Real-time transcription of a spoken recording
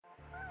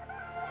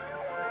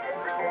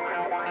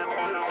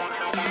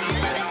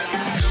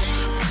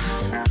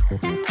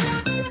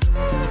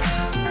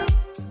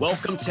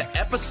Welcome to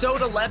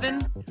episode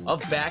 11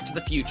 of Back to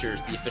the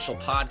Futures, the official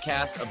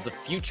podcast of the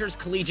Futures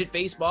Collegiate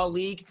Baseball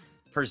League,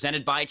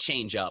 presented by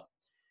ChangeUp.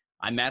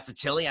 I'm Matt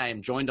Zatilli. I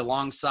am joined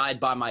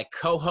alongside by my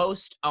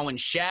co-host, Owen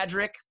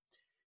Shadrick.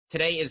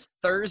 Today is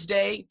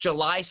Thursday,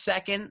 July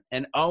 2nd,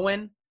 and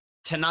Owen,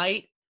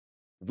 tonight,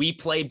 we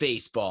play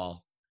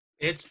baseball.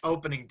 It's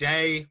opening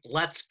day.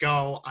 Let's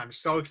go. I'm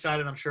so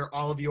excited. I'm sure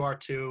all of you are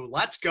too.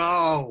 Let's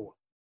go.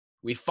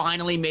 We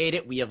finally made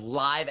it. We have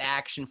live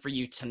action for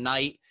you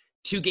tonight.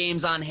 2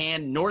 games on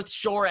hand, North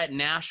Shore at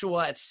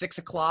Nashua at 6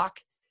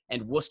 o'clock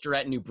and Worcester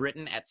at New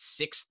Britain at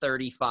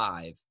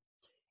 6:35.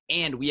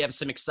 And we have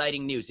some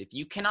exciting news. If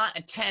you cannot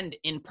attend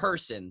in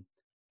person,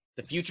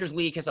 the Futures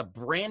League has a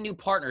brand new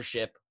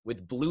partnership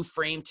with Blue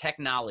Frame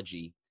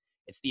Technology.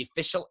 It's the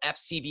official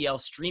FCBL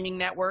streaming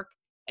network.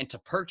 And to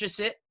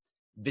purchase it,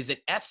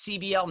 visit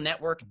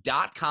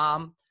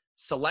fcblnetwork.com,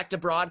 select a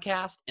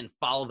broadcast, and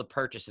follow the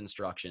purchase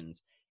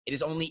instructions. It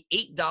is only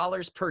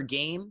 $8 per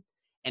game.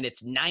 And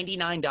it's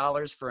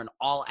 $99 for an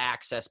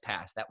all-access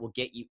pass that will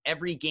get you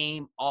every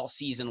game all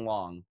season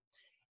long.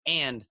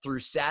 And through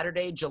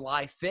Saturday,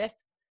 July 5th,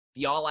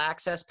 the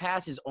all-access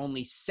pass is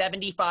only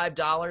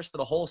 $75 for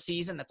the whole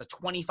season. That's a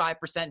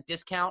 25%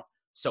 discount,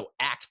 so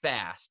act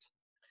fast.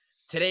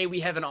 Today, we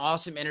have an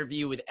awesome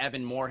interview with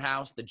Evan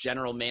Morehouse, the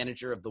general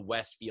manager of the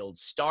Westfield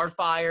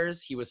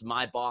Starfires. He was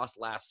my boss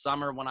last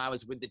summer when I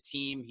was with the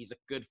team. He's a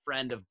good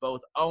friend of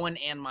both Owen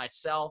and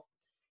myself.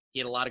 He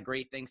had a lot of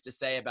great things to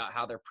say about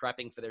how they're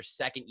prepping for their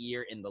second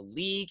year in the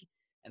league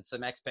and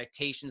some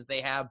expectations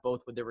they have,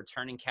 both with the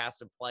returning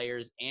cast of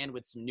players and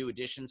with some new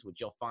additions,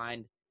 which you'll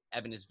find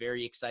Evan is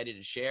very excited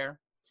to share.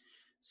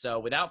 So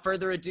without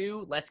further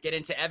ado, let's get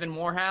into Evan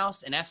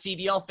Morehouse. And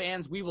FCBL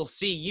fans, we will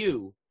see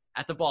you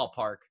at the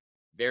ballpark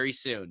very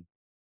soon.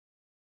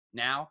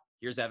 Now,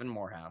 here's Evan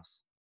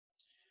Morehouse.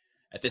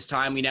 At this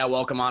time, we now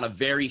welcome on a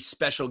very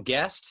special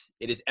guest.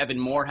 It is Evan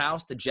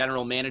Morehouse, the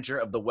general manager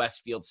of the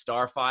Westfield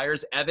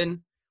Starfires.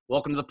 Evan,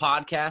 welcome to the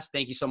podcast.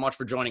 Thank you so much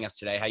for joining us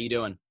today. How you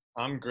doing?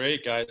 I'm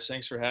great, guys.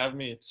 Thanks for having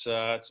me. It's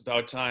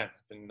about time.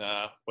 I've been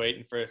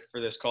waiting for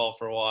this call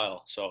for a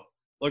while, so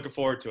looking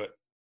forward to it.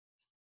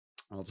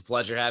 Well, it's a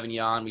pleasure having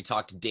you on. We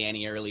talked to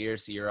Danny earlier,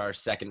 so you're our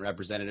second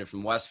representative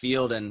from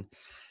Westfield, and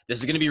this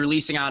is going to be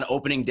releasing on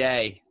opening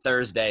day,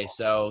 Thursday,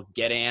 so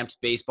get amped.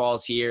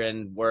 Baseball's here,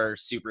 and we're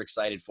super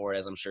excited for it,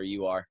 as I'm sure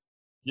you are.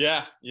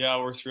 Yeah,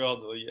 we're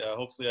thrilled.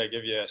 Hopefully I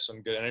give you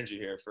some good energy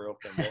here for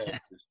opening day.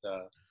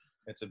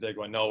 It's a big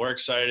one. No, we're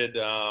excited.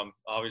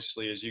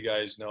 Obviously, as you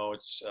guys know,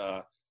 there's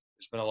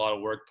been a lot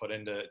of work put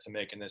into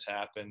making this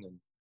happen, and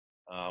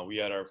we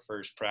had our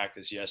first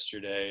practice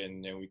yesterday,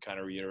 and we kind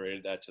of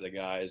reiterated that to the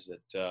guys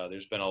that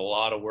there's been a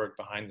lot of work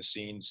behind the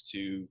scenes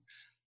to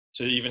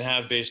even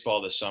have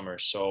baseball this summer.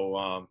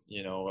 So,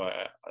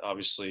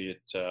 obviously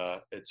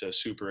it's a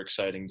super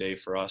exciting day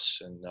for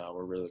us, and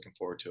we're really looking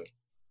forward to it.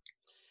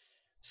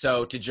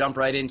 So to jump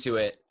right into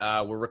it,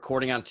 we're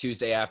recording on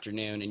Tuesday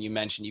afternoon, and you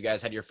mentioned you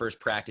guys had your first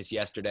practice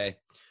yesterday.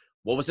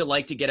 What was it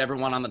like to get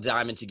everyone on the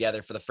diamond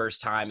together for the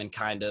first time and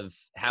kind of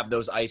have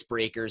those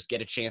icebreakers,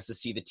 get a chance to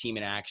see the team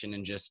in action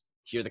and just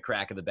hear the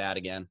crack of the bat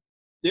again?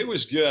 It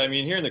was good. I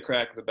mean, hearing the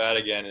crack of the bat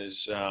again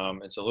is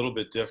it's a little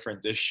bit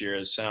different this year.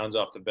 It sounds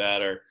off the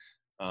bat are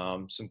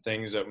some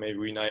things that maybe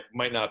we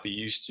might not be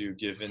used to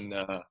given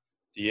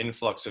the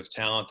influx of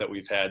talent that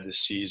we've had this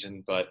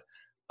season. But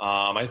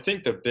I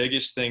think the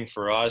biggest thing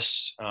for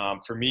us,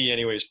 for me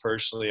anyways,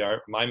 personally,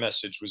 my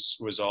message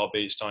was all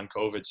based on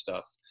COVID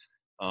stuff.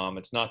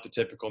 It's not the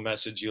typical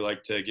message you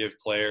like to give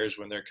players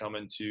when they're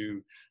coming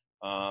to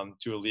a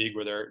league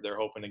where they're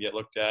hoping to get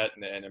looked at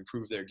and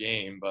improve their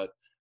game. But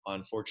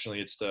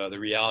unfortunately, it's the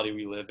reality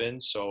we live in.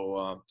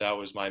 So that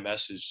was my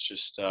message,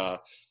 just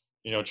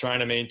trying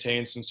to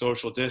maintain some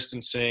social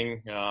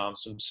distancing,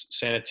 some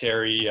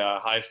sanitary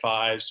high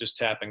fives, just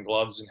tapping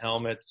gloves and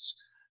helmets.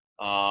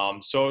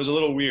 So it was a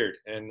little weird,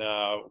 and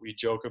we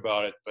joke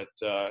about it, but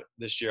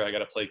this year I got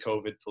to play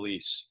COVID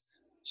police.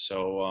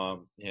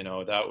 So,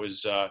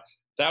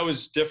 that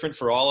was different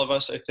for all of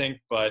us, I think,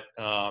 but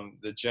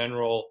the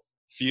general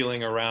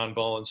feeling around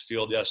Bullens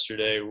Field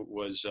yesterday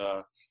was,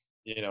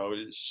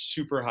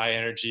 super high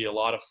energy, a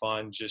lot of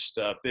fun, just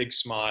big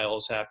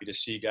smiles, happy to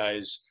see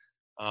guys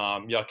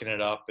yucking it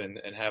up and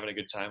having a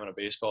good time on a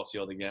baseball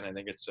field again. I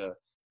think it's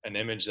an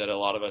image that a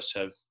lot of us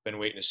have been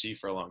waiting to see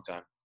for a long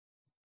time.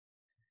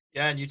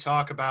 Yeah, and you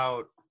talk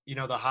about,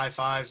 the high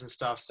fives and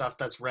stuff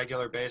that's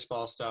regular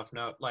baseball stuff,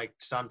 no, like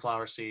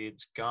sunflower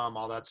seeds, gum,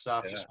 all that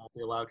stuff just won't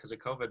be allowed because of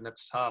COVID, and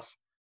that's tough.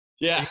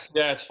 Yeah,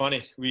 it's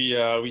funny.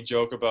 We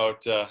joke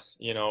about,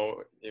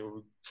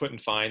 putting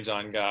fines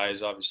on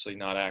guys, obviously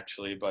not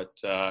actually, but,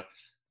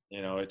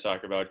 we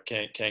talk about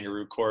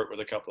kangaroo court with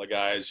a couple of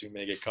guys who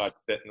may get caught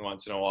spitting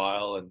once in a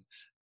while. And,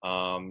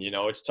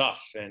 it's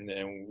tough.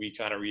 And we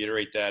kind of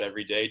reiterate that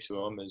every day to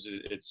them is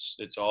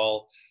it's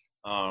all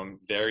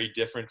very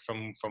different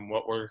from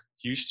what we're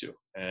used to.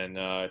 And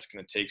it's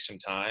going to take some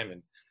time,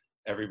 and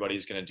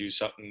everybody's going to do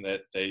something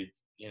that they're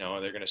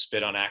going to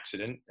spit on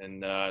accident.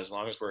 And as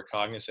long as we're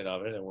cognizant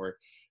of it and we're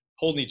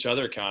holding each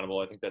other accountable.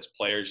 I think that's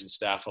players and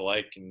staff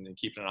alike, and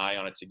keeping an eye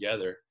on it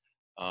together.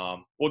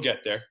 We'll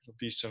get there. There'll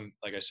be some,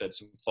 like I said,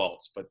 some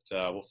faults, but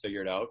we'll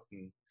figure it out.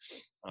 And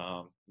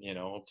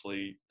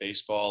hopefully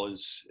baseball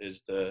is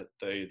the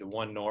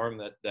one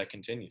norm that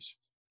continues.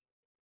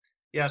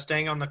 Yeah,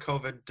 staying on the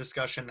COVID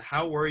discussion,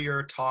 how were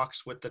your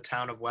talks with the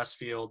town of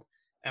Westfield,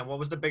 and what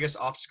was the biggest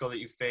obstacle that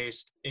you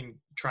faced in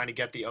trying to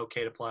get the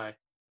okay to play?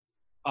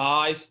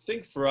 I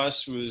think for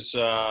us was,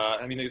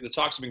 the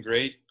talks have been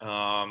great. We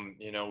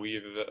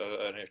have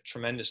a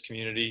tremendous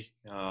community.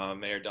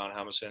 Mayor Don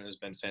Helmison has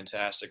been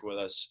fantastic with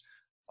us,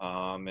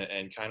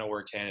 and kind of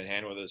worked hand in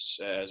hand with us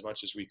as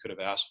much as we could have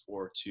asked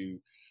for to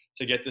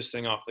get this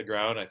thing off the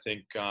ground. I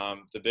think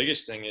the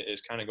biggest thing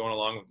is kind of going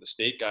along with the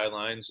state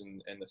guidelines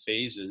and the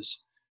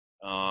phases.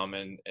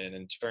 And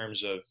in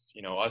terms of,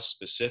 us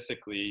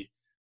specifically,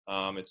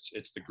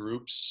 it's the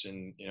groups,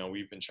 and,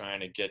 we've been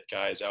trying to get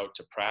guys out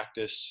to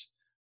practice,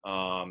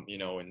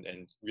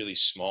 in really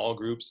small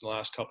groups in the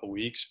last couple of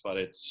weeks, but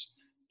it's,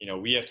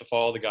 we have to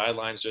follow the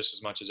guidelines just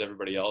as much as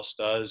everybody else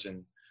does.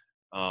 And,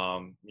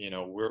 we're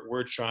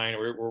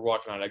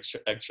walking on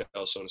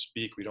eggshells, so to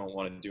speak. We don't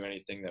want to do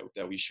anything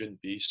that we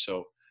shouldn't be.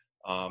 So,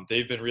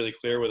 they've been really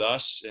clear with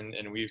us,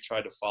 and we've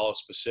tried to follow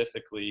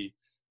specifically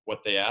what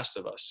they asked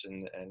of us.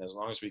 And as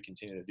long as we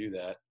continue to do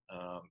that,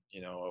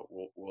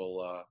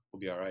 we'll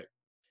be all right.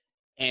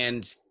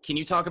 And can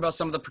you talk about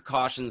some of the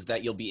precautions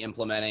that you'll be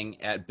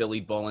implementing at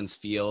Billy Boland's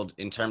Field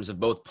in terms of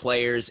both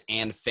players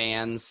and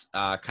fans?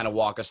 Kind of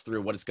walk us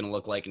through what it's going to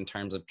look like in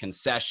terms of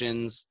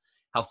concessions,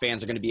 how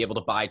fans are going to be able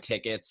to buy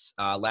tickets.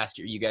 Last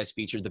year, you guys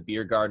featured the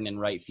beer garden in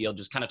right field,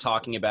 just kind of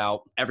talking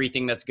about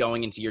everything that's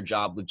going into your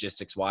job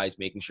logistics-wise,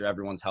 making sure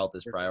everyone's health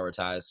is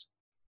prioritized.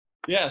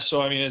 Yeah,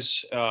 so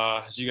as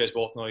you guys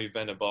both know, you've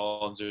been to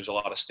Boland's. There's a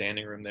lot of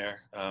standing room there,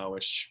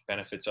 which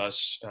benefits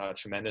us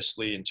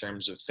tremendously in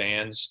terms of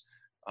fans.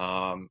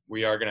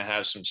 We are going to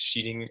have some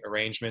seating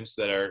arrangements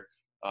that are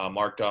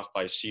marked off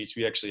by seats.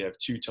 We actually have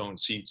two-tone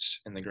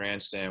seats in the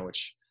grandstand,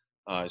 which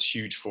is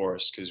huge for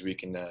us because we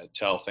can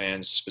tell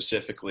fans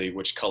specifically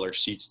which color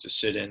seats to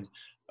sit in,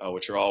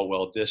 which are all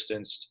well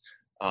distanced.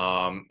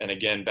 And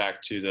again, back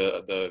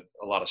to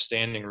a lot of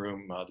standing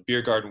room. The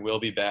beer garden will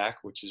be back,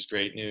 which is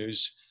great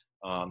news.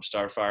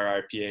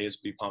 Starfire IPAs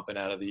will be pumping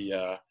out of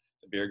the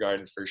beer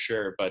garden for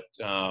sure. But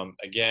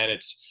again,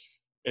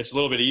 it's a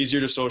little bit easier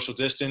to social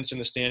distance in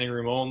the standing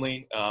room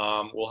only.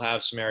 We'll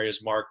have some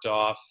areas marked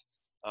off.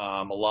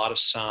 A lot of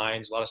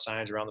signs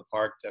around the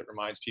park that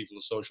reminds people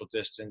to social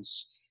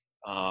distance.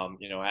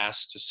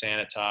 Asks to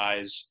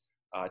sanitize.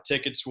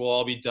 Tickets will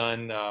all be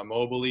done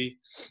mobily.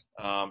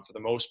 For the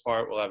most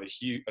part, we'll have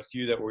a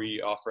few that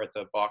we offer at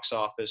the box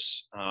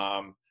office,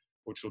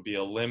 which will be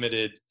a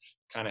limited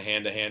kind of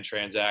hand-to-hand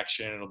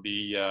transaction. It'll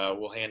be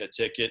we'll hand a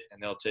ticket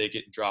and they'll take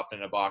it and drop it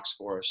in a box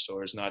for us.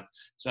 So it's not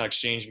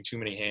exchanging too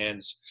many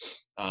hands.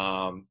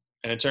 And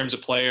in terms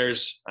of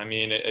players,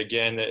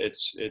 again,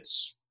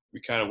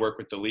 we kind of work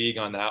with the league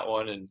on that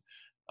one. And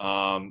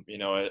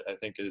I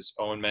think as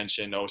Owen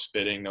mentioned, no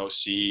spitting, no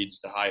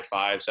seeds. The high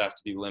fives have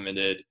to be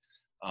limited.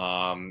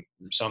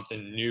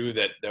 Something new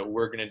that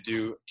we're going to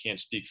do. Can't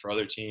speak for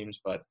other teams,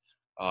 but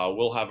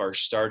we'll have our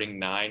starting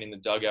 9 in the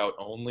dugout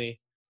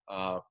only.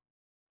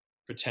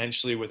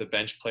 Potentially with a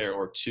bench player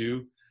or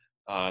two.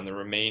 And the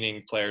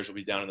remaining players will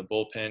be down in the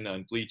bullpen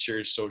on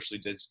bleachers,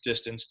 socially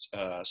distanced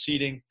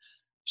seating.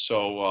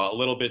 So a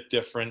little bit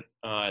different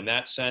in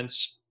that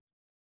sense.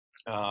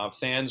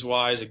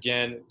 Fans-wise,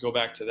 again, go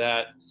back to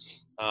that.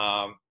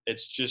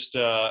 It's just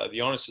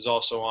the onus is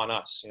also on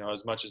us,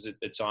 as much as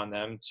it's on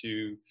them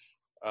to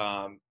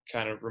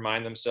kind of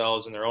remind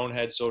themselves in their own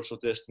head social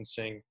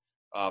distancing.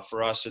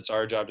 For us, it's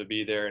our job to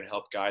be there and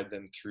help guide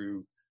them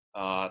through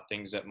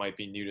things that might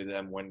be new to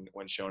them when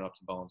showing up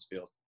to Boland's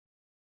Field.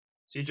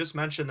 So you just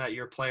mentioned that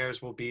your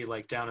players will be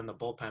down in the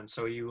bullpen.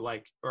 So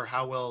or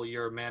how will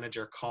your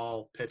manager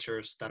call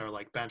pitchers that are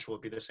bench? Will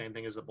it be the same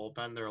thing as the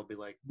bullpen? There will be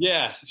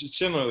Yeah,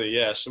 similarly.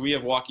 Yeah. So we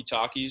have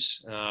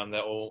walkie-talkies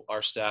that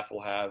our staff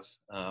will have.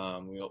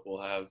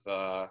 We'll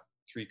have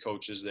 3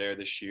 coaches there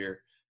this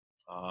year.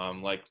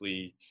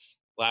 Likely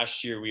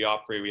last year we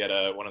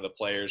had one of the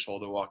players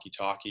hold a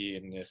walkie-talkie,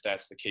 and if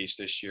that's the case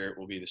this year, it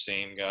will be the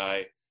same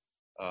guy.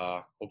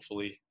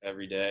 Hopefully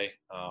every day.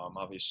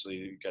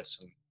 Obviously we've got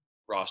some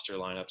roster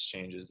lineups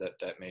changes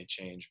that may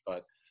change,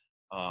 but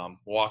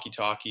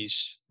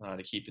walkie-talkies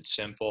to keep it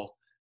simple.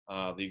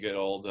 The good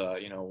old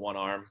one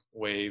arm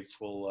wave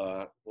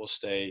will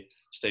stay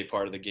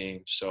part of the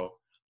game. So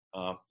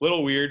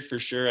little weird for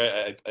sure.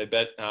 I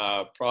bet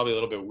probably a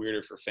little bit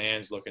weirder for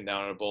fans looking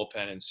down at a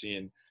bullpen and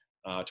seeing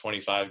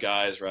 25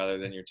 guys rather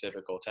than your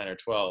typical 10 or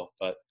 12.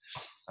 But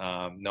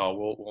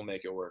no, we'll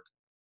make it work.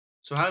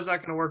 So how is that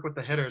going to work with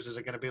the hitters? Is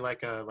it going to be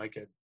like a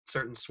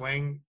certain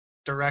swing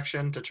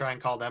direction to try and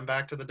call them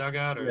back to the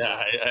dugout? Or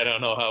yeah, I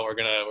don't know how we're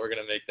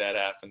gonna make that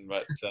happen,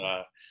 but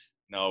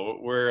no,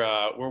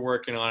 we're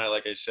working on it.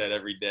 Like I said,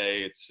 every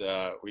day it's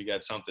we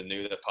got something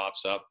new that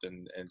pops up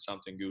and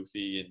something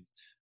goofy, and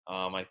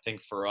I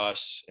think for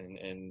us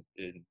and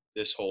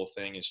this whole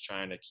thing is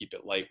trying to keep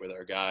it light with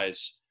our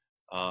guys.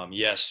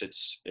 Yes,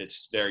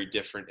 it's very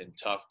different and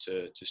tough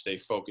to stay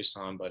focused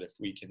on, but if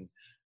we can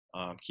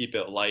keep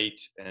it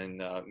light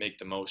and make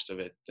the most of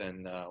it,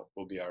 then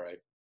we'll be all right.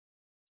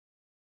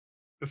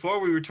 Before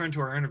we return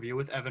to our interview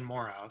with Evan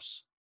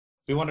Morehouse,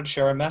 we wanted to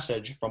share a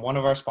message from one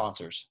of our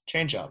sponsors,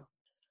 ChangeUp.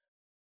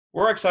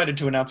 We're excited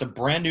to announce a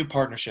brand new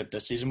partnership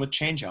this season with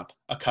ChangeUp,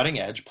 a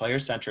cutting-edge,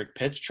 player-centric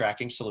pitch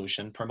tracking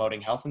solution promoting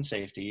health and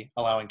safety,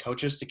 allowing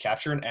coaches to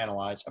capture and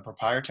analyze a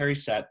proprietary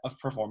set of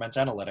performance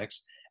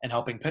analytics, and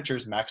helping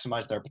pitchers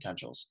maximize their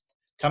potentials.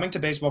 Coming to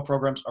baseball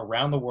programs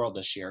around the world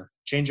this year,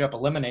 ChangeUp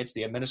eliminates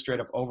the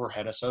administrative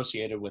overhead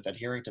associated with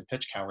adhering to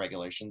pitch count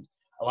regulations,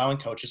 allowing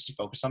coaches to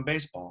focus on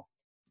baseball.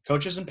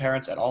 Coaches and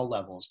parents at all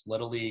levels,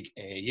 Little League,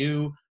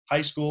 AAU,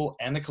 high school,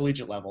 and the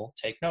collegiate level,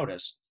 take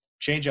notice.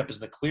 ChangeUp is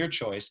the clear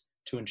choice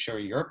to ensure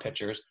your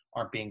pitchers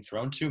aren't being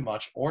thrown too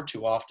much or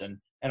too often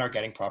and are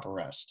getting proper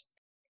rest.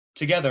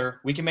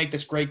 Together, we can make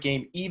this great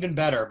game even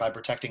better by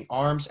protecting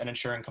arms and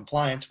ensuring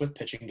compliance with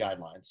pitching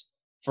guidelines.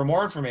 For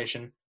more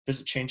information,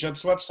 visit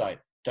ChangeUp's website,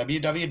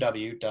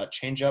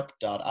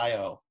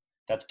 www.changeup.io.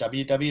 That's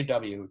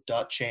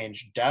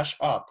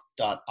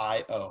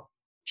www.change-up.io.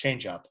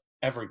 ChangeUp,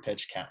 every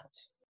pitch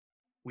counts.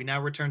 We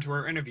now return to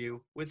our interview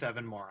with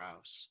Evan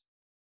Morehouse.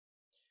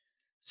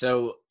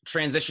 So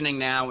transitioning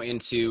now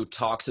into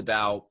talks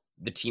about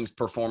the team's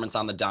performance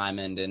on the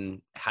diamond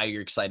and how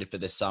you're excited for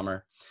this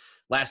summer.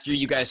 Last year,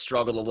 you guys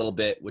struggled a little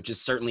bit, which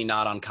is certainly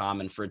not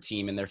uncommon for a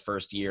team in their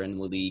first year in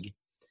the league.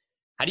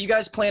 How do you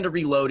guys plan to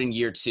reload in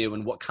year two,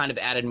 and what kind of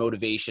added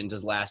motivation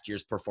does last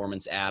year's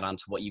performance add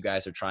onto what you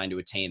guys are trying to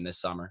attain this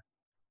summer?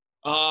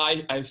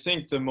 I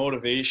think the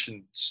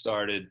motivation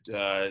started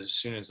as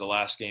soon as the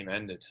last game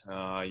ended.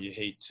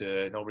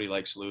 Nobody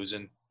likes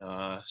losing,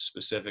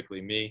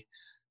 specifically me.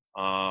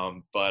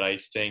 But I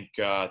think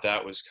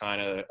that was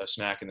kind of a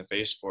smack in the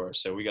face for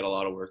us. So we got a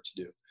lot of work to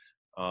do.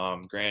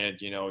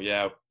 Granted,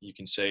 you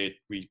can say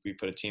we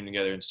put a team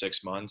together in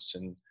 6 months,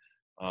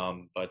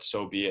 but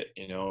so be it.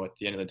 At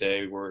the end of the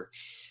day, we're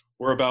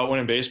about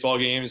winning baseball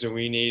games, and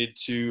we needed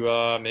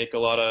to make a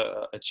lot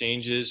of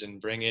changes and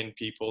bring in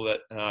people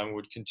that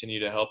would continue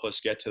to help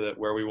us get to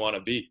where we want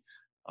to be.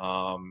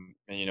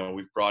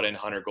 We've brought in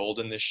Hunter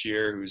Golden this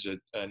year, who's a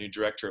new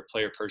director of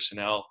player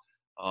personnel.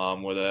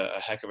 With a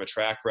heck of a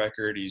track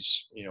record.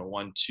 He's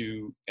won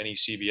 2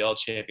 NECBL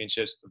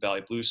championships, the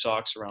Valley Blue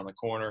Sox around the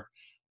corner.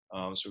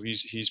 So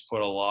he's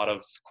put a lot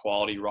of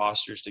quality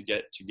rosters to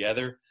get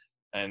together,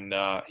 and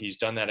he's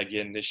done that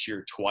again this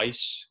year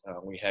twice.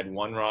 We had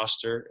one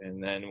roster,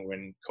 and then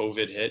when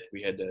COVID hit,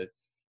 we had to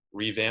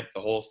revamp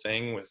the whole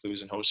thing with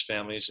losing host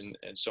families and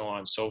so on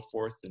and so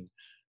forth. And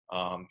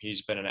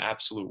he's been an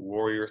absolute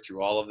warrior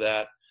through all of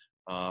that.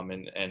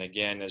 And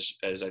again,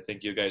 as I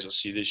think you guys will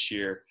see this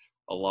year,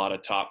 a lot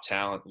of top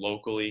talent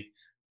locally.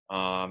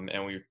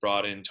 And we've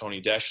brought in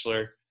Tony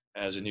Deschler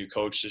as a new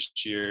coach this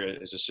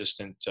year, as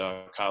assistant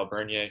Kyle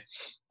Bernier.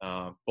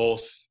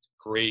 Both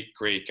great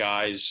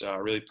guys,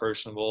 really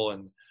personable,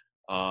 and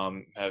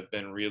have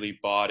been really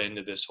bought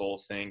into this whole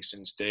thing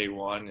since day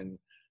one. And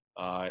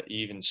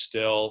even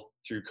still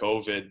through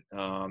COVID,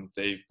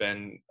 they've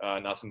been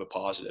nothing but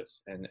positive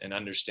and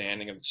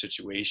understanding of the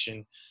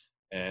situation.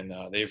 And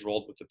they've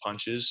rolled with the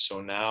punches. So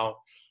now,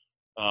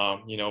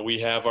 we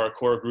have our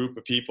core group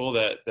of people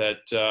that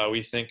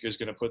we think is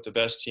going to put the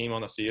best team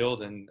on the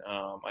field, and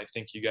I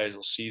think you guys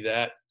will see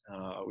that.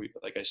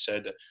 Like I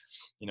said,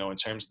 in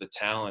terms of the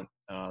talent,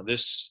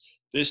 this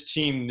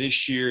team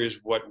this year is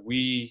what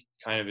we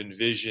kind of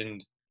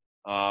envisioned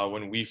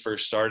when we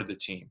first started the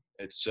team.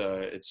 It's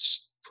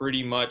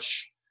pretty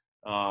much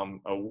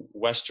a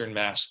Western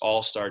Mass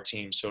all-star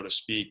team, so to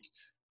speak.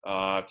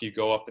 If you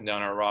go up and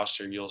down our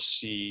roster, you'll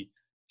see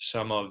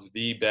some of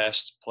the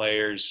best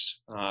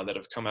players that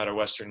have come out of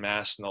Western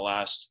Mass in the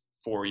last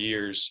 4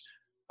 years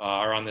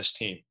are on this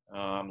team.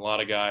 A lot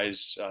of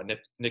guys,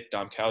 Nick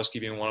Domkowski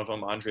being one of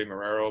them, Andre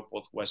Marrero,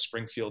 both West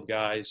Springfield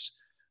guys,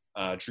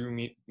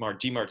 Drew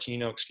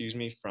DiMartino,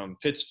 from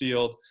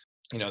Pittsfield.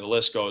 The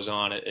list goes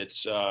on.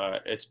 It's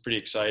pretty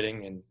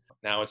exciting, and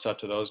now it's up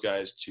to those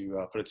guys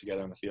to put it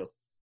together on the field.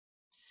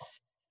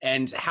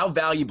 And how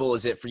valuable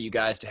is it for you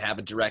guys to have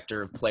a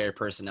director of player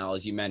personnel,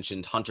 as you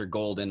mentioned, Hunter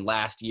Golden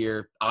last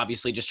year,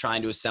 obviously just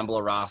trying to assemble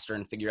a roster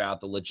and figure out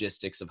the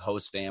logistics of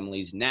host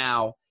families.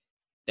 Now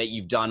that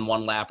you've done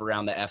one lap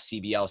around the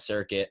FCBL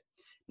circuit,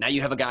 now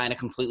you have a guy in a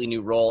completely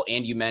new role,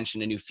 and you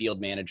mentioned a new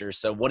field manager.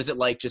 So what is it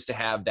like just to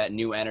have that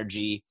new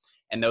energy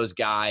and those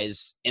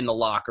guys in the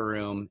locker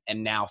room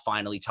and now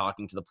finally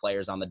talking to the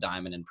players on the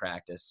diamond in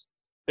practice?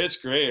 It's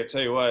great. I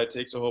tell you what, it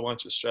takes a whole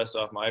bunch of stress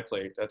off my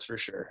plate. That's for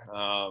sure.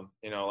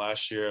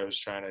 Last year I was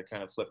trying to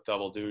kind of flip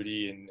double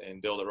duty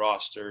and build a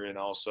roster, and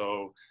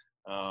also,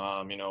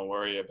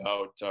 worry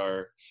about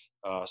our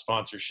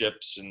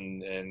sponsorships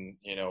and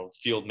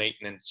field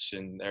maintenance.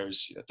 And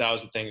there's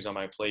 1,000 things on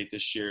my plate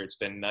this year. It's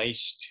been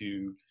nice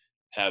to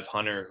have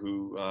Hunter,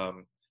 who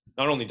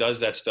not only does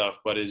that stuff,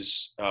 but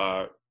is,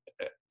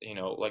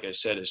 like I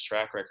said, his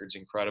track record's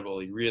incredible.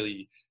 He's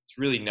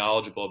really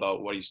knowledgeable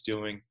about what he's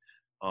doing.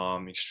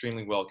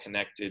 Extremely well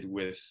connected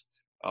with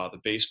the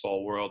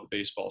baseball world, the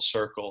baseball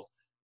circle.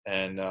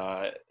 And,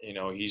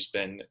 he's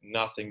been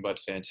nothing but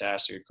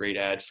fantastic, a great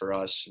ad for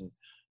us. And,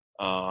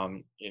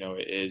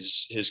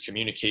 his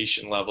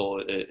communication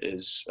level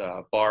is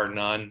bar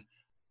none.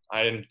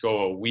 I didn't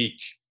go a week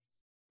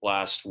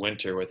last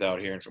winter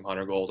without hearing from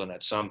Hunter Golden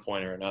at some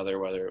point or another,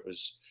 whether it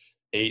was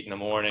 8 in the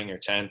morning or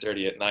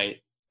 10:30 at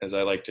night, as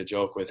I like to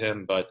joke with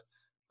him. But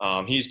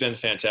he's been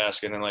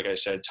fantastic. And then, like I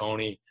said,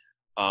 Tony,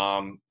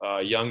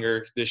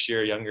 younger this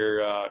year,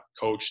 younger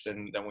coach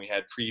than we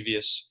had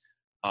previous,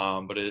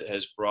 but it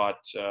has brought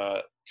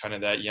kind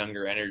of that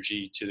younger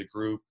energy to the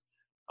group.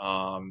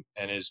 And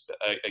is,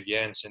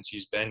 again, since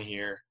he's been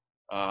here,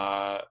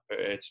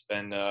 it's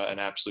been an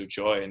absolute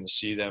joy. And to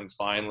see them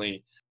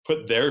finally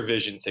put their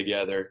vision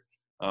together,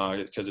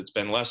 because it's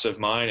been less of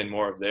mine and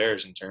more of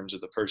theirs in terms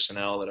of the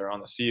personnel that are on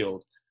the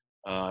field,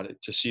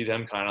 to see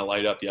them kind of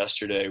light up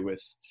yesterday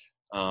with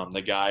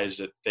the guys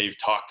that they've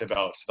talked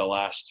about for the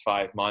last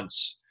 5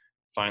 months,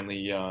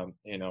 finally,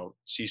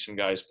 see some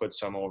guys put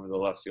some over the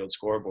left field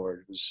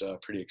scoreboard. It was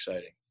pretty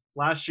exciting.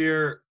 Last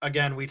year,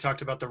 again, we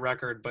talked about the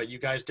record, but you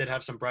guys did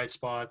have some bright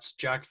spots.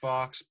 Jack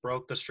Fox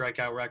broke the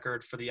strikeout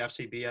record for the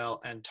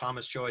FCBL, and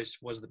Thomas Joyce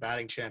was the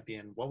batting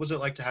champion. What was it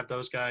like to have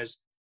those guys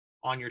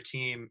on your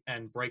team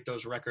and break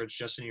those records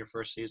just in your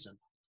first season?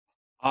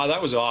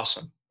 That was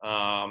awesome.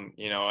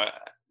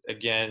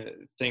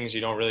 Again, things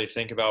you don't really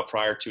think about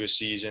prior to a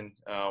season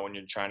when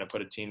you're trying to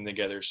put a team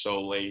together so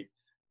late.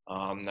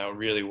 That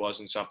really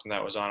wasn't something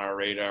that was on our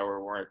radar.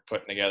 We weren't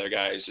putting together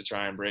guys to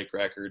try and break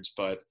records.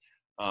 But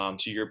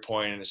to your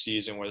point, in a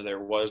season where there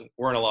weren't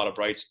a lot of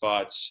bright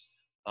spots,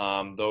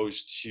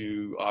 those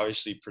two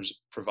obviously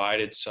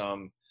provided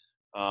some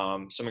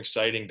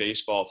exciting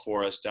baseball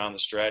for us down the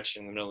stretch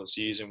in the middle of the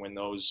season when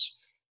those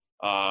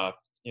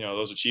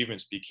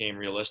achievements became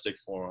realistic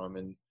for them.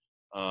 And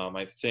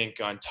I think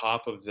on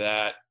top of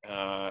that,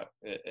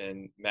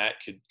 and Matt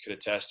could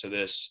attest to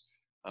this,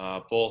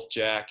 both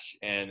Jack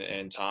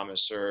and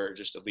Thomas are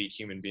just elite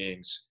human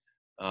beings.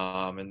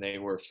 And they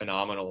were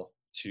phenomenal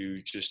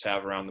to just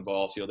have around the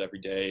ball field every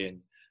day.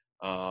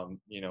 And,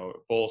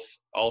 both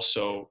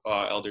also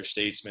elder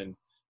statesmen.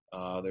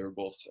 They were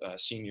both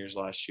seniors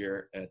last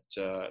year at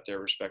their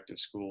respective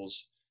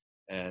schools.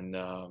 And,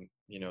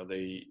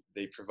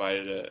 they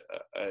provided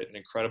an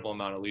incredible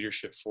amount of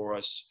leadership for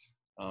us.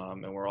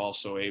 And we're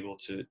also able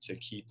to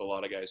keep a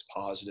lot of guys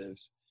positive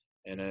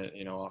in a,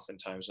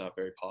 oftentimes not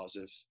very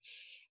positive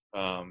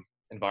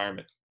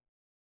environment.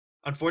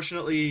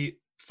 Unfortunately,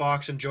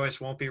 Fox and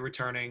Joyce won't be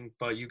returning,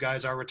 but you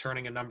guys are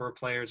returning a number of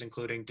players,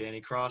 including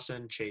Danny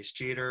Crossan, Chase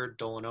Jeter,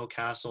 Dolan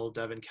O'Castle,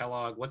 Devin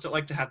Kellogg. What's it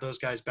like to have those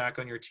guys back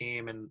on your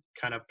team and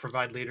kind of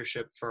provide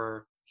leadership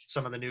for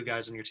some of the new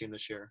guys on your team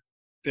this year?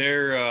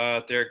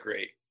 They're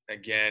great.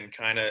 Again,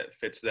 kind of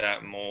fits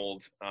that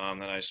mold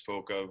that I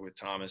spoke of with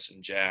Thomas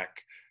and Jack.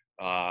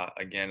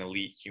 Again,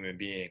 elite human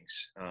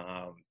beings.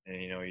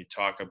 And, you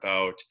talk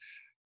about,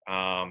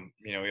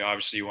 we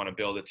obviously want to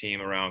build a team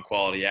around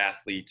quality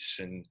athletes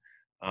and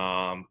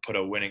put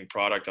a winning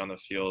product on the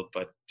field.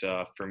 But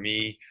for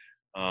me,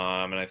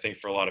 and I think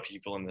for a lot of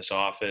people in this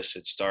office,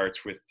 it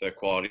starts with the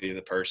quality of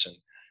the person.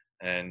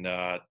 And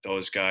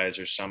those guys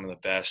are some of the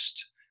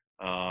best,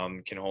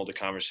 can hold a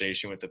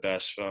conversation with the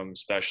best from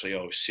especially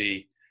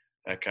OC.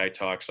 That guy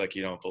talks like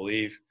you don't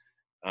believe.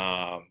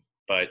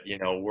 But,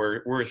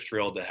 we're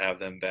thrilled to have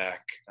them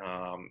back.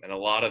 And a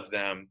lot of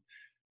them,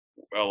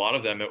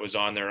 it was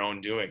on their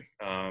own doing.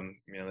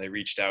 They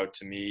reached out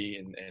to me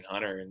and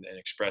Hunter and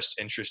expressed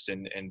interest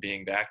in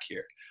being back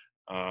here,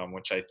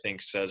 which I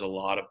think says a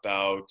lot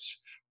about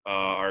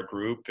our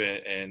group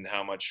and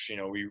how much,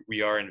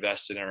 we are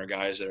invested in our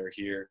guys that are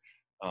here.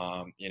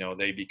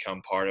 They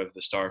become part of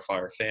the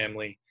Starfire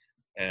family.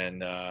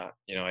 And,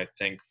 I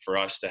think for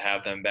us to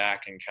have them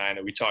back and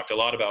we talked a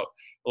lot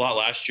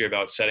last year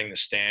about setting the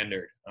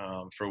standard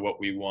for what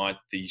we want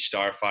the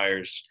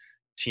Starfire's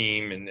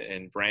team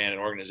and brand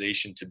and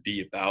organization to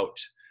be about.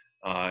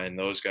 And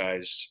those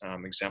guys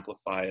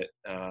exemplify it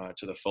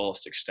to the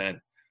fullest extent.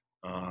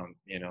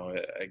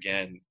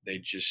 Again, they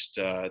just,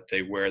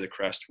 they wear the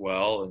crest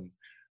well.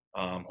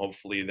 And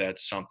hopefully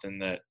that's something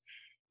that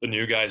the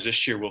new guys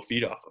this year will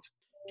feed off of.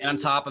 And on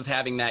top of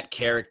having that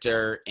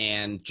character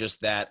and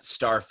just that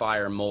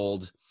Starfire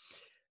mold,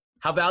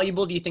 how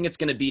valuable do you think it's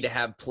going to be to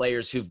have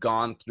players who've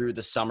gone through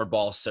the summer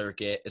ball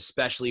circuit,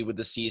 especially with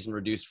the season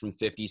reduced from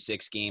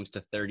 56 games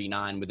to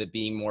 39, with it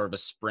being more of a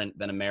sprint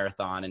than a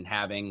marathon, and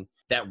having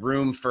that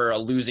room for a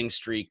losing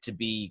streak to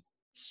be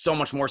so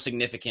much more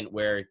significant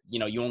where,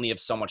 you only have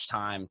so much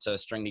time to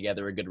string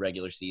together a good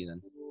regular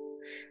season?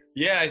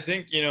 Yeah, I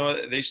think,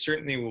 they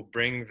certainly will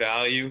bring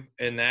value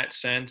in that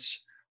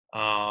sense.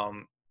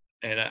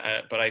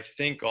 But I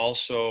think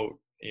also,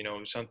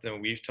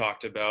 something we've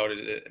talked about,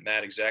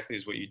 Matt, exactly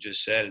is what you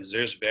just said, is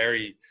there's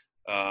very,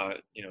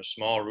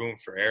 small room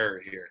for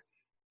error here.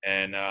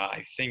 And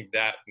I think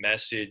that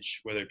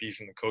message, whether it be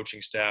from the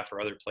coaching staff or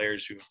other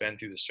players who've been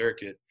through the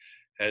circuit,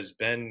 has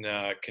been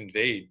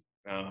conveyed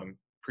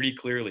pretty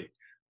clearly.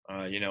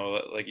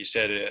 Like you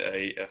said,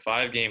 a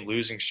 5-game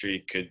losing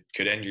streak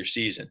could end your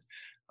season.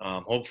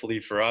 Hopefully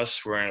for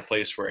us, we're in a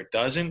place where it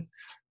doesn't.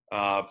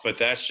 But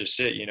that's just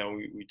it.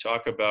 We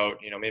talk about,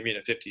 maybe in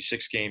a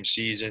 56 game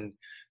season,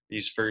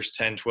 these first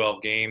 10,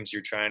 12 games,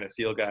 you're trying to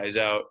feel guys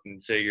out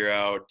and figure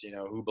out,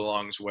 who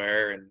belongs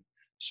where and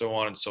so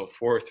on and so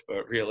forth.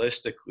 But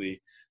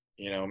realistically,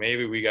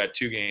 maybe we got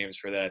 2 games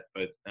for that.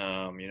 But,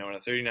 in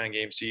a 39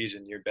 game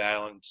season, you're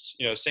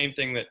balanced, same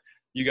thing that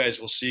you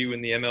guys will see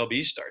when the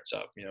MLB starts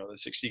up, the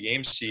 60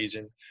 game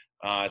season.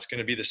 It's going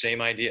to be the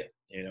same idea.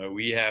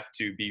 We have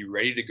to be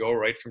ready to go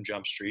right from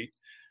Jump Street.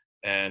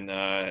 And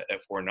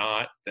if we're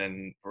not,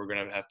 then we're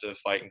going to have to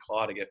fight and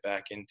claw to get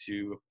back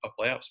into a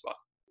playoff spot.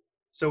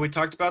 So we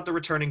talked about the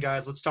returning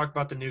guys. Let's talk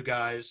about the new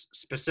guys.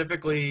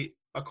 Specifically,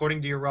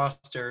 according to your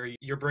roster,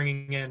 you're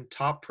bringing in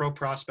top pro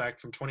prospect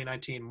from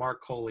 2019,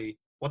 Mark Coley.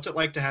 What's it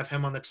like to have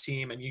him on the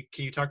team? And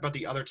can you talk about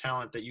the other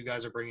talent that you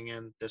guys are bringing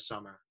in this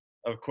summer?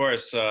 Of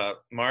course.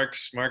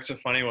 Mark's a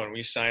funny one.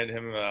 We signed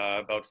him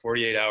about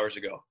 48 hours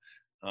ago.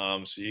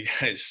 So you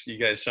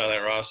guys saw that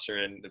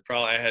roster, and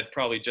I had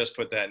probably just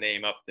put that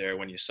name up there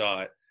when you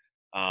saw it.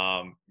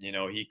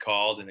 He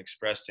called and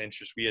expressed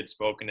interest. We had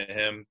spoken to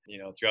him,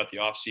 throughout the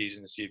off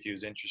season to see if he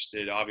was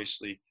interested.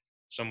 Obviously,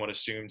 somewhat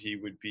assumed he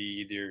would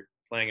be either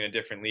playing in a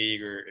different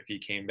league or if he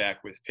came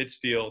back with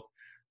Pittsfield.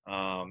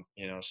 So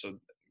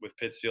with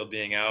Pittsfield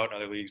being out,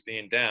 other leagues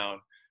being down,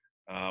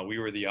 we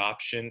were the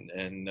option,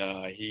 and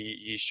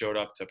he showed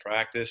up to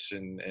practice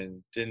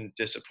and didn't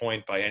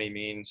disappoint by any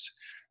means.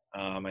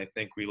 I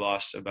think we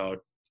lost about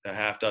a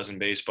half dozen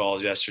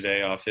baseballs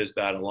yesterday off his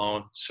bat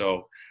alone.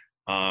 So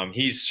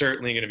he's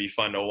certainly going to be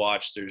fun to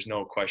watch. There's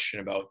no question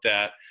about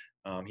that.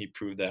 He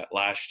proved that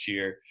last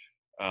year.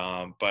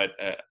 But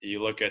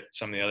you look at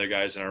some of the other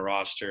guys in our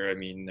roster. I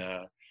mean,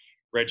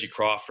 Reggie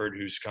Crawford,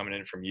 who's coming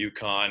in from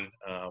UConn,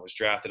 was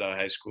drafted out of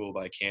high school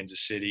by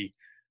Kansas City.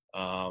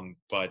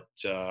 But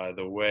the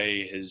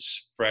way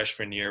his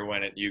freshman year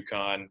went at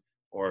UConn,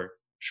 or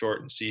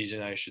shortened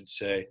season, I should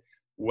say,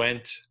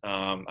 went,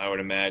 I would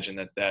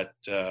imagine that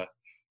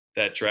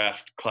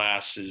draft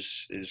class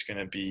is going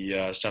to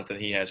be something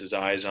he has his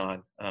eyes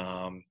on.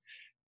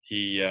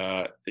 He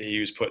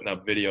was putting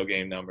up video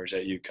game numbers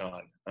at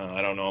UConn.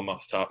 I don't know them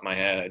off the top of my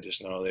head. I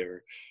just know they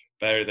were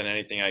better than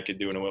anything I could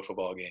do in a wiffle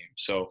ball game.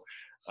 So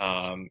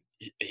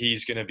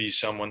he's going to be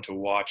someone to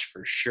watch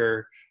for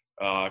sure.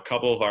 A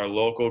couple of our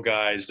local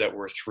guys that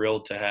we're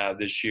thrilled to have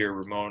this year: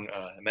 Ramon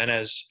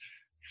Jimenez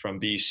from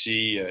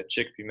BC,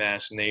 Chicopee,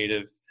 Mass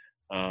native.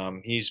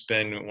 He's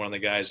been one of the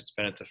guys that's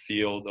been at the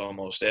field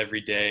almost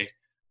every day.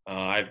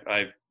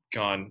 I've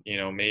gone,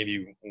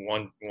 maybe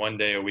one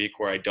day a week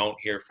where I don't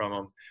hear from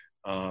him.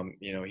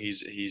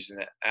 He's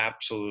an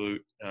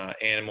absolute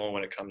animal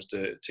when it comes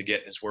to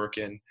getting his work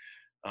in.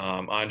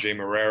 Andre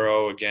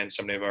Marrero, again,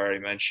 somebody I've already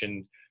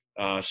mentioned,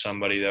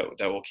 somebody that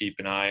we'll keep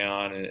an eye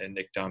on, and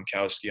Nick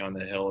Domkowski on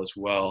the hill as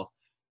well.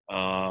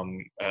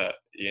 We're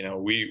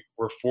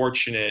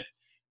fortunate,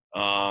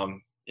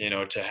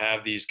 to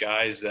have these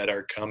guys that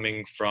are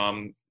coming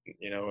from,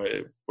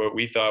 what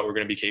we thought were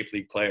going to be Cape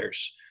League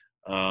players,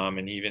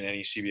 and even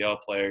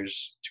NECBL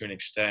players to an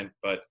extent.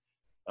 But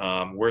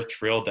we're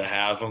thrilled to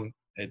have them.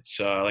 It's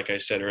like I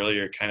said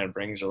earlier, it kind of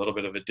brings a little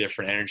bit of a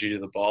different energy to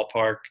the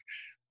ballpark.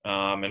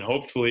 And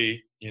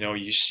hopefully,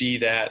 you see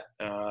that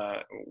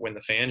when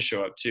the fans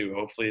show up too.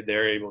 Hopefully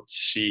they're able to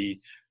see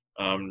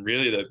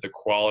really the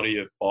quality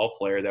of ball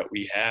player that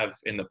we have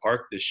in the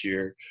park this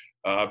year,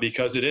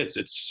 because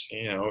it's,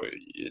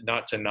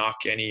 not to knock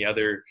any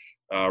other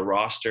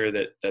roster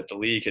that the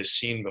league has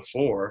seen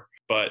before,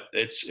 but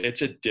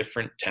it's a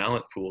different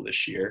talent pool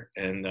this year.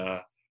 And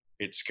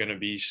it's going to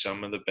be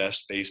some of the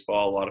best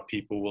baseball a lot of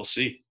people will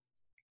see.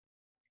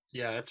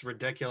 Yeah, it's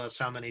ridiculous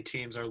how many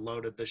teams are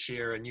loaded this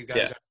year, and you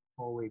guys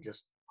fully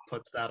just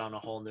puts that on a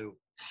whole new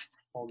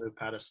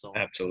pedestal.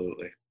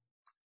 Absolutely.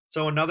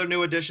 So another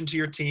new addition to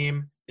your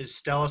team is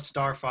Stella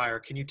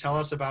Starfire. Can you tell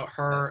us about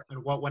her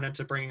and what went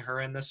into bringing her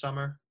in this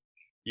summer?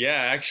 Yeah,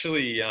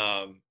 actually,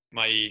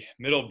 my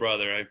middle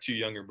brother, I have 2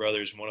 younger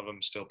brothers, and one of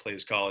them still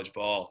plays college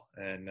ball,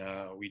 and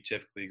we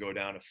typically go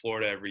down to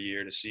Florida every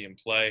year to see him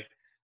play.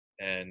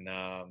 And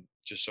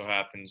just so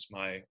happens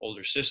my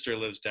older sister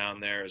lives down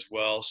there as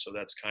well, so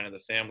that's kind of the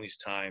family's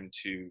time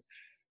to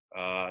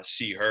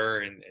see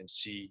her and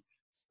see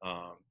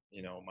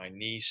my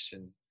niece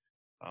and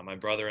my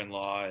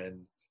brother-in-law,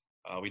 and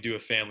we do a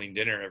family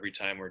dinner every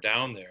time we're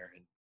down there.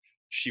 And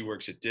she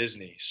works at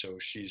Disney, so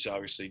she's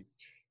obviously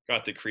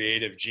got the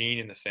creative gene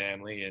in the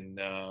family, and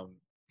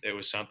it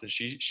was something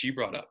she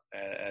brought up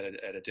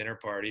at a dinner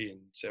party, and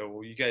said,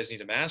 well, you guys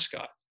need a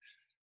mascot.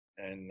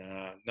 And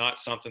not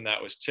something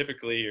that was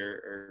typically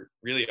or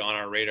really on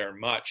our radar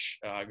much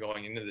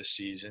going into the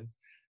season.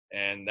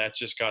 And that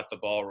just got the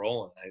ball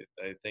rolling.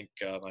 I think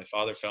my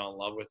father fell in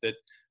love with it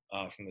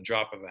from the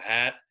drop of a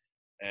hat.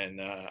 And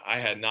I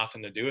had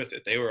nothing to do with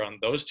it.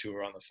 Those two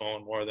were on the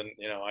phone more than,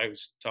 I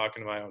was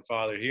talking to my own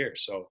father here.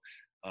 So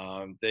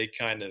they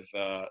kind of,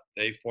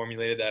 they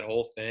formulated that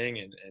whole thing,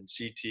 and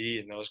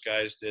CT and those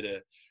guys did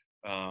a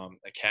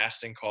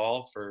casting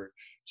call for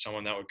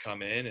someone that would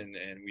come in,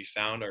 and we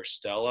found our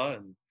Stella,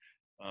 and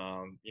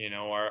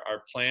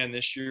Our plan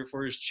this year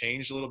for her has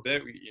changed a little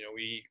bit.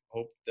 We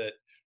hope that,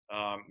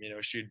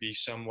 she'd be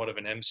somewhat of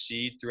an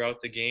MC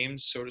throughout the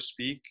games, so to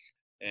speak,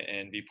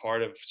 and be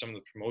part of some of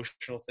the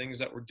promotional things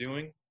that we're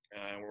doing.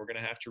 We're going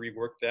to have to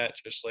rework that,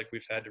 just like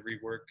we've had to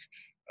rework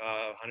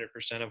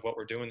 100% of what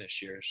we're doing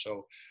this year.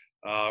 So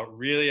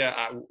really,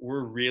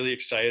 we're really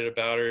excited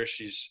about her.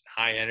 She's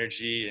high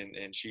energy,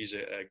 and she's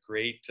a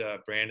great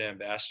brand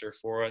ambassador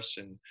for us.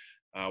 And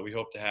we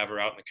hope to have her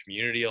out in the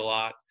community a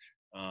lot,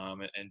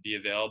 and be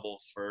available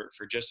for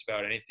just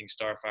about anything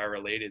Starfire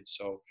related.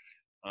 So,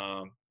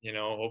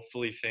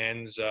 hopefully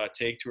fans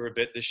take to her a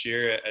bit this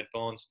year at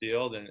Bullens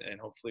Field, and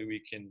hopefully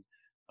we can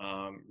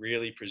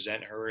really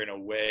present her in a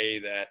way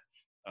that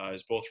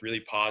is both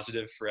really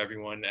positive for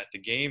everyone at the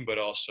game, but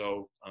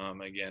also,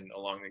 again,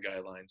 along the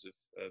guidelines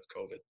of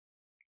COVID.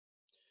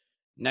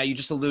 Now, you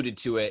just alluded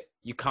to it.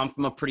 You come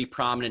from a pretty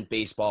prominent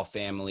baseball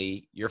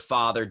family. Your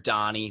father,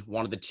 Donnie,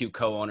 one of the two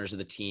co-owners of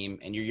the team,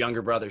 and your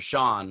younger brother,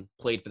 Sean,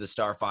 played for the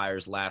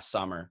Starfires last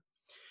summer.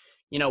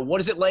 What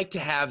is it like to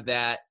have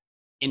that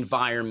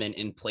environment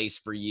in place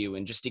for you,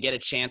 and just to get a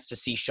chance to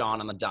see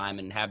Sean on the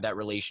diamond and have that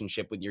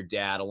relationship with your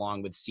dad,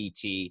 along with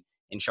CT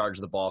in charge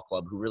of the ball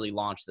club, who really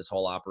launched this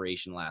whole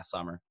operation last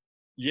summer?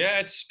 Yeah,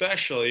 it's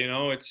special.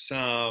 It's,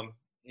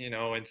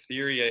 in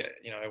theory,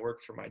 I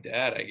work for my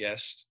dad, I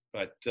guess,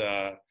 but,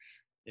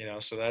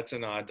 so that's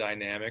an odd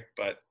dynamic,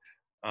 but,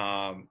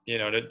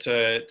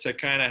 to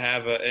kind of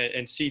have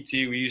and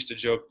CT, we used to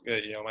joke,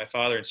 my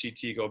father and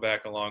CT go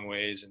back a long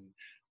ways. And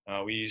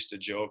we used to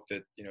joke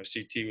that,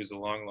 CT was the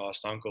long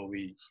lost uncle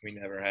we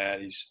never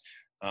had. He's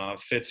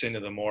fits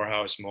into the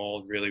Morehouse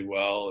mold really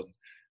well.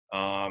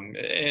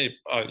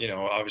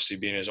 Obviously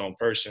being his own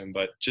person,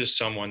 but just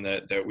someone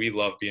that we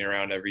love being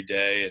around every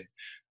day.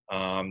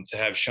 And to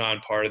have Sean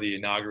part of the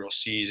inaugural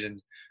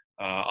season,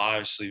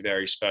 obviously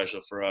very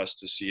special for us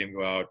to see him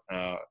go out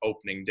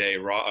opening day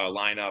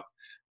lineup,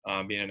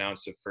 being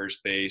announced at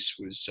first base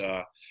was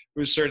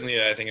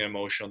certainly, I think, an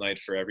emotional night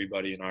for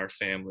everybody in our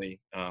family.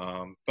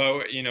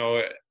 But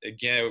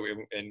again,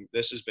 and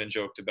this has been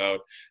joked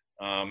about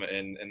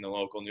in the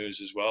local news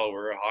as well,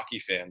 we're a hockey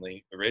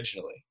family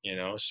originally,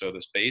 so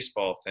this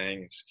baseball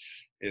thing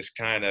is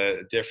kind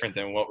of different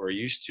than what we're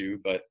used to,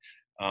 but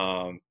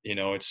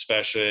it's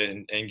special,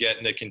 and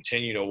getting to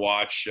continue to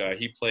watch.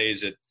 He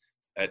plays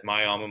at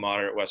my alma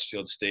mater at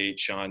Westfield State,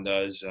 Sean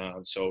does.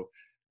 So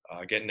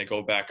getting to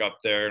go back up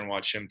there and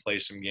watch him play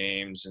some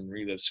games and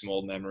relive some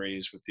old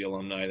memories with the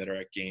alumni that are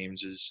at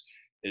games is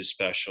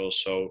special.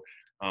 So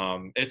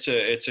it's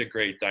a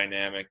great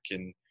dynamic.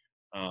 And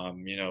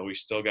we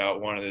still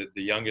got one of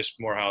the youngest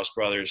Morehouse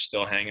brothers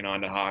still hanging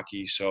on to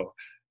hockey. So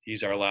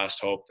he's our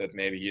last hope that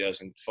maybe he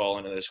doesn't fall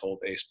into this whole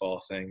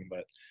baseball thing.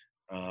 But,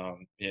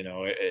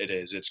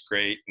 it's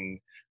great. And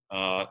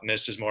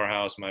Mrs.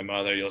 Morehouse, my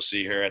mother, you'll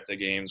see her at the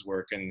games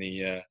working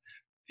the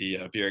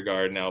beer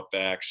garden out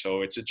back.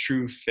 So it's a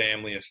true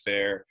family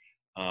affair.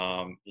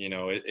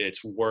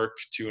 It's work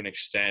to an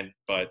extent,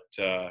 but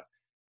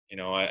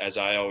as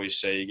I always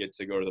say, you get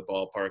to go to the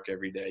ballpark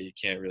every day. You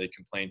can't really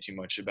complain too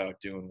much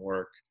about doing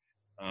work.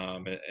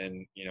 And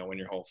when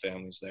your whole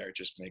family's there, it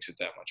just makes it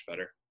that much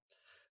better.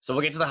 So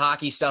we'll get to the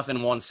hockey stuff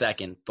in 1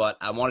 second, but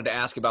I wanted to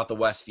ask about the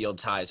Westfield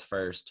ties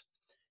first.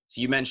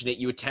 So you mentioned it,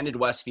 you attended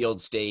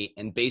Westfield State,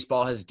 and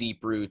baseball has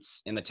deep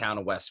roots in the town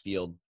of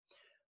Westfield.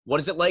 What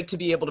is it like to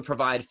be able to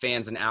provide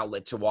fans an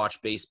outlet to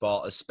watch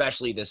baseball,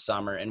 especially this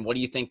summer? And what do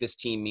you think this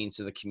team means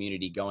to the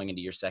community going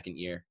into your second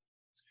year?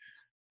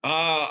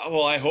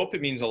 Well, I hope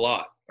it means a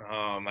lot.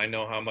 I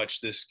know how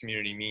much this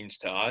community means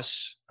to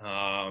us.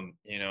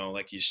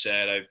 Like you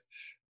said, I've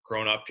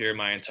grown up here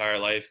my entire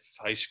life,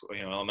 high school,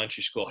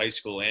 elementary school, high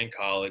school, and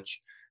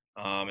college.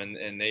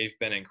 And they've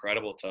been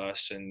incredible to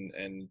us.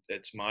 And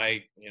it's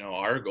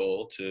our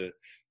goal to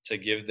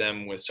give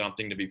them with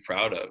something to be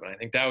proud of. And I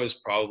think that was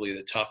probably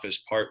the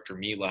toughest part for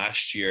me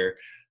last year.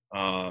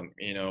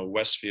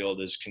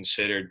 Westfield is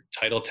considered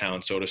title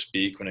town, so to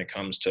speak, when it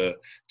comes to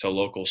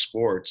local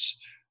sports.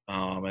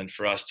 And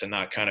for us to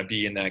not kind of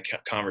be in that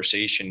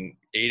conversation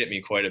ate at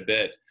me quite a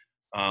bit.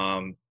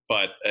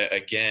 But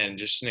again,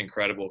 just an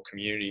incredible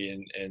community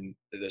and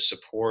the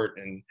support,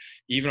 and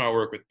even our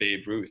work with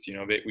Babe Ruth.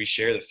 We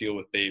share the field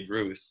with Babe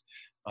Ruth.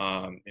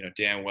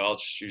 Dan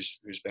Welch, who's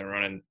been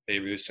running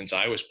Babe Ruth since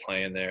I was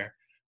playing there,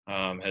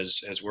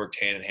 has worked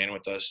hand in hand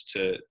with us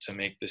to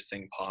make this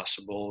thing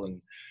possible.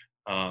 And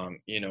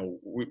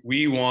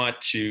we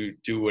want to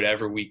do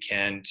whatever we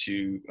can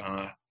to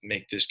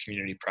make this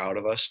community proud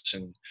of us.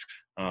 And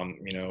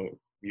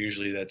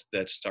usually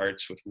that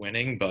starts with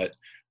winning, but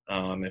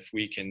if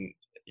we can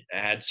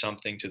add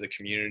something to the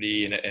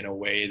community in a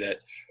way that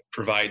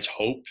provides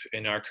hope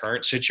in our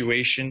current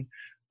situation,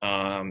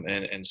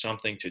 and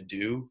something to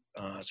do,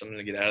 something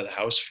to get out of the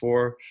house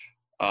for,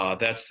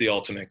 that's the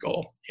ultimate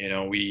goal.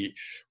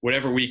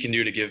 Whatever we can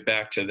do to give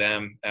back to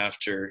them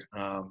after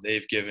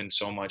they've given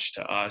so much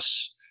to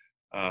us,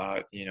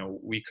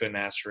 we couldn't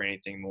ask for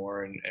anything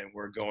more, and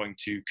we're going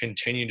to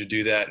continue to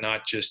do that,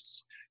 not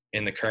just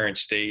in the current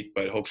state,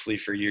 but hopefully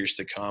for years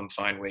to come,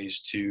 find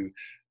ways to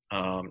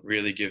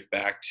really give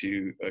back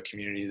to a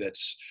community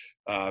that's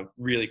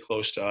really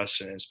close to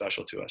us and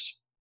special to us.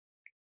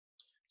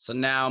 So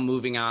now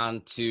moving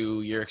on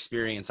to your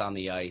experience on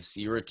the ice.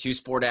 You were a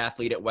two-sport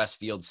athlete at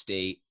Westfield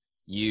State.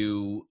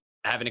 You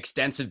have an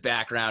extensive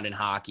background in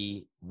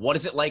hockey. What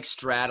is it like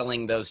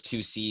straddling those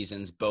 2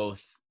 seasons,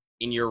 both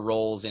in your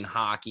roles in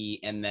hockey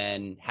and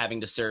then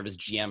having to serve as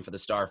GM for the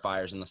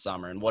Starfires in the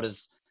summer? And what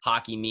does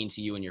hockey mean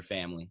to you and your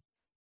family?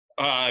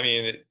 I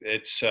mean,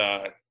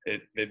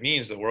 it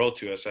means the world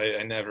to us.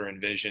 I never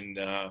envisioned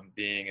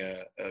being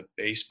a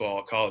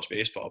college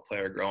baseball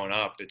player growing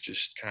up. It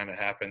just kind of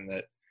happened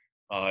that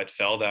it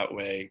fell that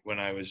way when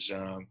I was,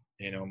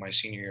 my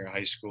senior year of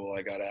high school.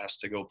 I got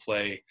asked to go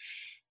play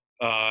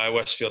at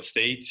Westfield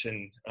State,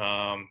 and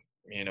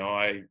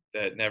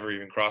that never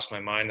even crossed my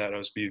mind that I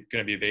was going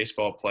to be a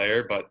baseball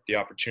player. But the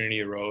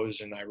opportunity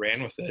arose, and I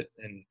ran with it.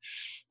 And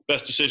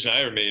best decision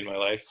I ever made in my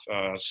life.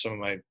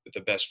 Some of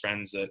the best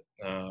friends that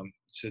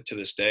to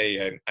this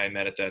day I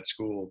met at that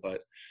school.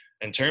 But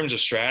in terms of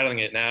straddling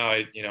it now,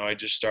 I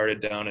just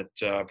started down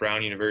at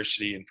Brown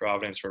University in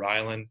Providence, Rhode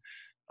Island,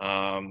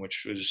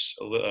 which was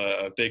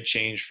a big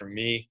change for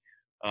me.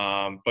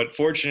 But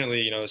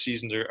fortunately, the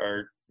seasons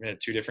are at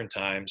 2 different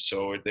times,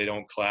 so they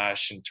don't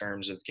clash in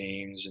terms of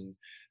games. And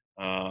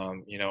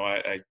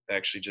I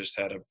actually just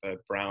had a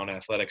Brown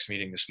athletics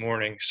meeting this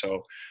morning,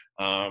 so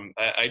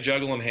I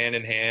juggle them hand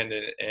in hand.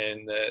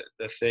 And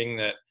the thing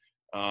that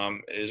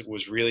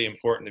was really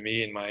important to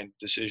me in my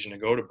decision to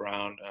go to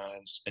Brown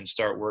and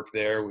start work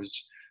there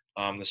was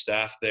the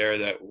staff there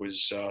that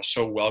was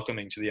so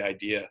welcoming to the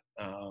idea.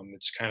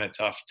 It's kind of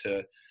tough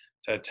to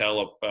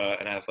tell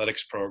an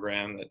athletics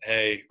program that,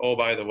 hey, oh,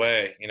 by the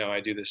way,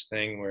 I do this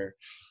thing where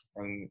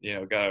I'm,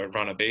 got to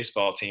run a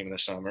baseball team in the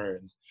summer.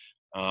 And,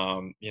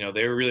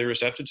 they were really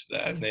receptive to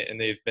that. And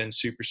they've been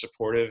super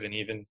supportive. And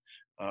even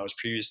I was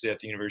previously at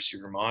the University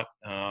of Vermont,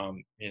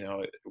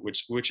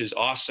 which is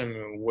awesome,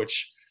 and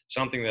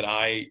something that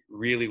I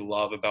really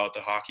love about the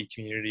hockey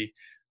community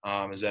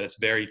is that it's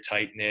very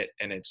tight-knit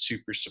and it's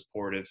super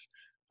supportive.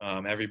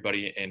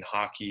 Everybody in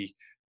hockey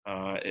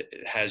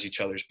it has each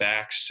other's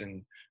backs.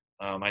 And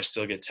I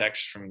still get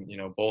texts from,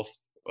 both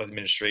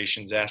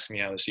administrations asking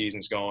me how the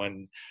season's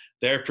going.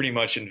 They're pretty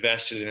much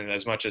invested in it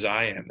as much as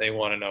I am. They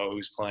want to know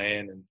who's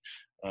playing,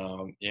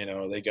 and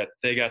they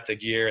got the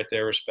gear at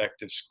their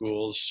respective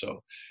schools.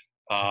 So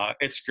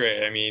it's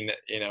great. I mean,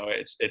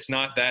 it's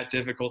not that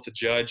difficult to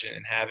judge,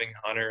 and having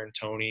Hunter and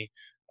Tony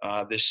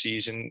this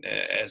season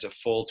as a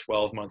full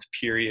 12-month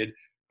period,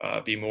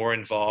 be more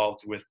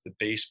involved with the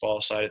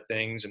baseball side of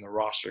things and the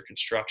roster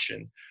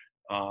construction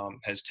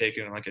has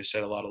taken, like I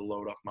said, a lot of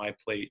load off my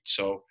plate.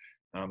 So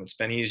it's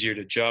been easier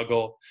to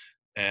juggle,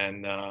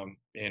 and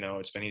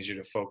it's been easier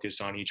to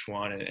focus on each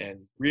one, and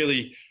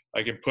really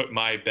I can put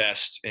my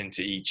best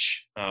into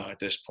each at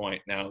this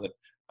point now that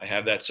I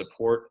have that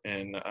support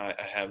and I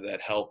have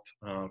that help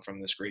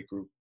from this great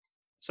group.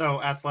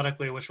 So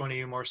athletically, which one are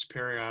you more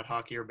superior at,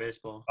 hockey or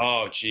baseball?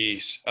 Oh,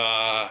 geez.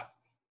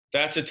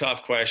 That's a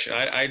tough question.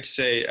 I'd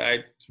say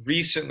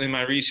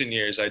my recent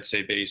years, I'd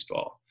say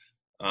baseball.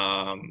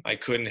 I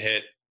couldn't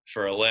hit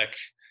for a lick,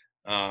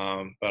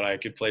 but I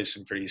could play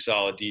some pretty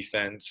solid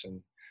defense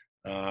and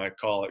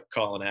call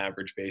an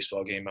average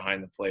baseball game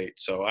behind the plate.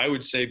 So I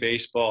would say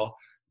baseball.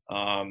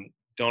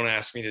 Don't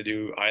ask me to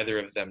do either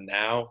of them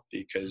now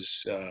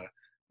because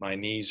my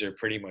knees are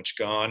pretty much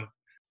gone.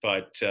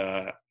 But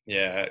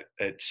yeah,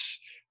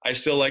 I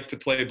still like to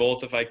play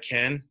both if I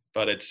can,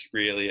 but it's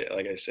really,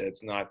 like I said,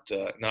 it's not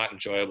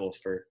enjoyable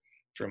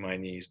for my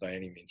knees by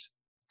any means.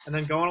 And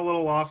then going a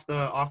little off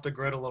the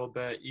grid a little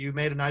bit, you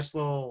made a nice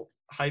little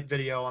hype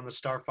video on the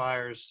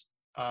Starfires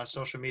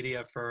social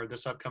media for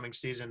this upcoming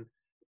season.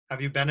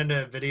 Have you been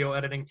into video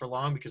editing for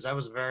long? Because that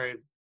was a very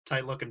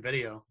tight looking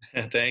video.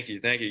 Thank you.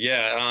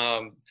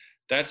 Yeah,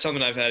 that's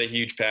something I've had a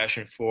huge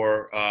passion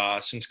for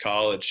since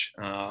college.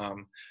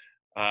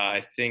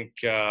 I think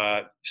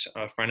a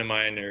friend of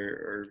mine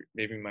or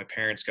maybe my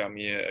parents got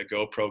me a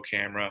GoPro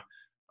camera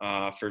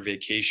for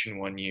vacation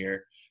one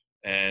year,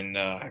 and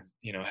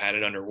had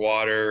it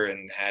underwater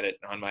and had it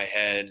on my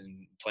head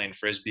and playing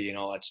frisbee and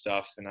all that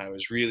stuff. And I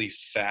was really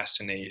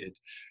fascinated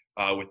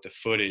with the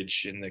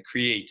footage and the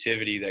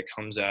creativity that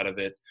comes out of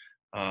it.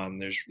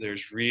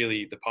 There's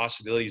really, the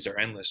possibilities are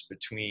endless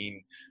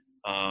between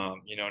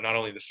not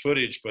only the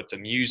footage but the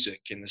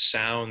music and the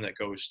sound that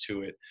goes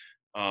to it.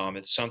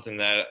 It's something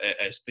that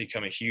has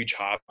become a huge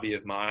hobby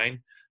of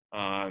mine,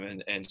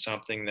 and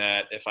something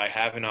that if I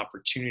have an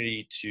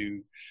opportunity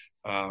to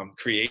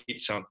create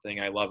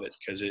something, I love it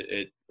because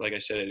it like I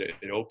said,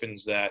 it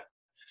opens that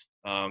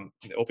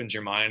it opens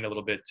your mind a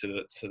little bit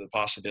to the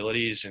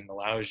possibilities and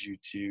allows you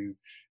to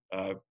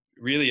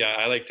really,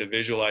 I like to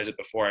visualize it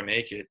before I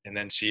make it and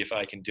then see if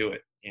I can do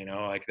it.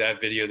 Like that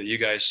video that you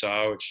guys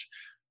saw, which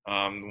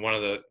one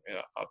of the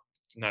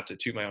not to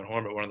toot my own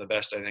horn, but one of the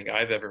best I think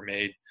I've ever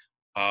made.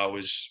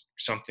 Was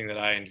something that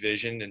I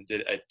envisioned and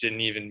it didn't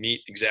even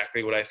meet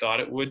exactly what I thought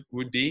it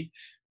would be.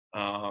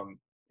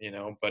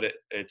 But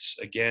it's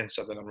again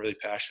something I'm really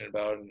passionate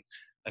about, and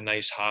a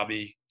nice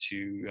hobby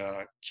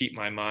to keep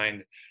my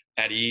mind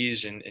at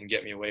ease and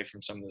get me away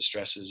from some of the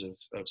stresses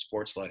of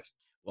sports life.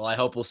 Well, I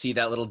hope we'll see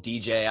that little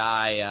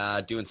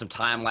DJI doing some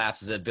time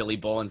lapses at Billy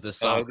Bullens this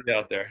summer. It'll be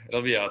out there.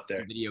 It'll be out there.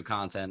 Some video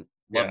content.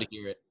 Love to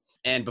hear it.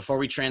 And before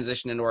we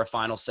transition into our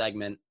final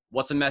segment,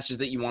 what's a message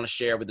that you want to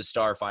share with the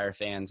Starfire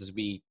fans as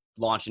we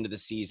launch into the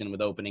season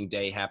with opening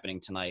day happening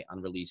tonight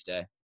on release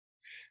day?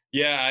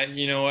 Yeah,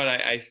 you know what?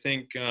 I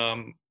think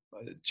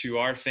to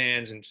our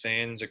fans and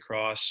fans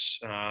across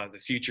the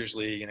Futures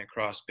League and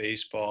across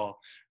baseball,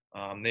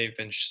 they've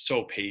been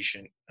so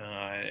patient,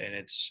 and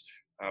it's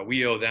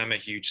we owe them a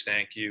huge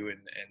thank you, and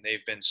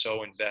they've been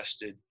so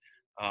invested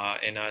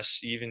in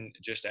us, even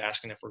just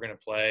asking if we're going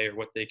to play or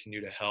what they can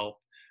do to help.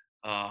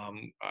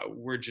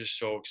 We're just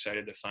so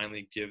excited to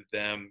finally give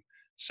them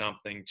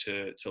something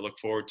to look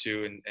forward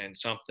to and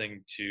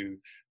something to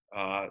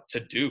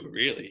do,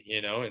 really,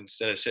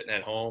 instead of sitting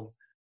at home.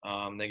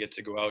 They get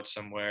to go out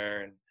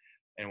somewhere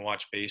and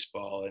watch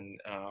baseball, and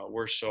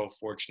we're so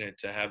fortunate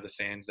to have the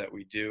fans that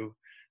we do.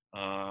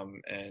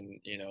 And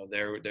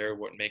they're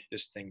what make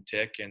this thing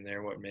tick, and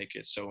they're what make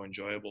it so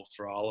enjoyable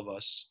for all of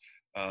us,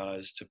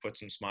 is to put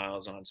some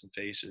smiles on some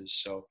faces.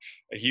 So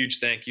a huge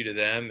thank you to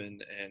them,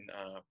 and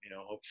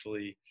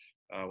hopefully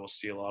we'll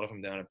see a lot of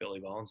them down at Billy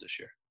Bullens this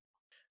year.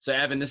 So,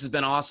 Evan, this has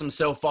been awesome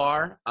so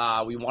far.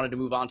 We wanted to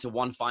move on to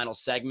one final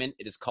segment.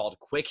 It is called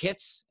Quick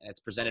Hits, and it's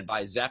presented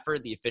by Zephyr,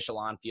 the official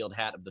on-field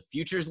hat of the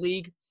Futures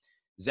League.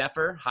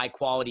 Zephyr, high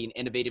quality and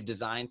innovative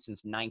design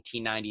since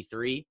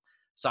 1993.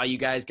 Saw you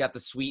guys got the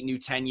sweet new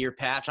 10-year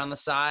patch on the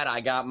side. I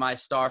got my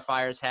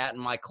Starfires hat in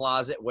my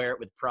closet, wear it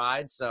with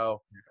pride.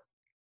 So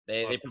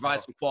they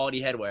provide some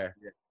quality headwear.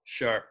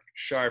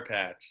 Sharp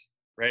hats,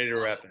 ready to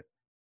rep it.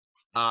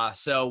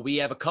 So we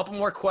have a couple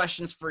more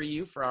questions for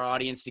you, for our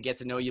audience to get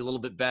to know you a little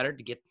bit better,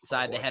 to get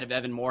inside the head of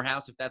Evan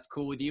Morehouse, if that's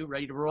cool with you.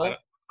 Ready to roll?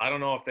 I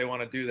don't know if they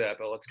want to do that,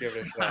 but let's give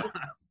it a shot.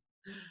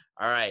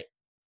 All right,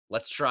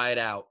 let's try it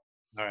out.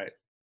 All right.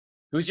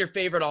 Who's your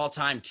favorite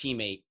all-time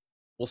teammate?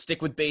 We'll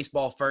stick with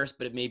baseball first,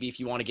 but maybe if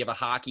you want to give a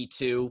hockey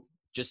too,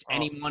 just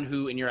anyone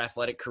who in your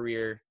athletic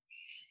career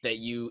that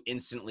you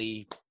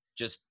instantly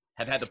just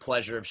have had the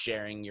pleasure of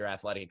sharing your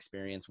athletic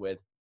experience with.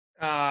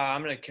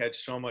 I'm going to catch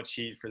so much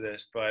heat for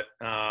this, but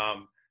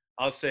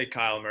I'll say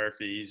Kyle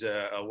Murphy. He's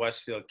a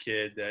Westfield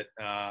kid that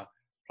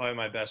probably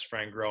my best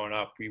friend growing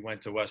up. We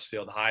went to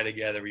Westfield High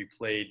together. We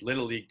played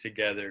Little League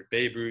together,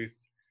 Babe Ruth,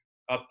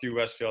 up through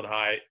Westfield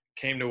High,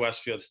 came to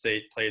Westfield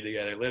State, played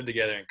together, lived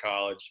together in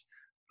college.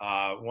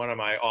 One of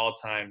my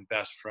all-time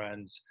best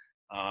friends.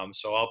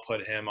 So I'll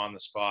put him on the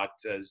spot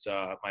as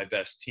my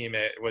best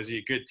teammate. Was he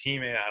a good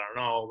teammate? I don't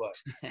know,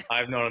 but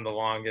I've known him the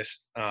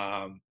longest.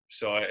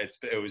 So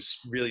it was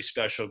really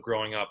special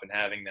growing up and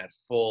having that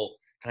full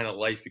kind of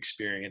life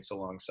experience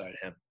alongside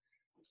him.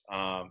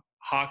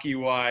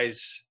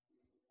 Hockey-wise,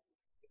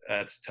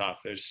 that's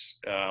tough. There's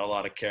a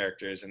lot of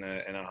characters in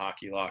a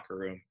hockey locker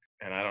room,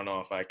 and I don't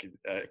know if I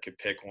could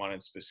pick one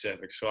in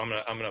specific. So I'm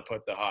gonna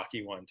put the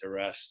hockey one to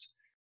rest.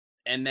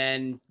 And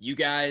then you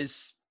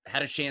guys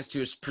had a chance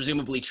to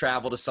presumably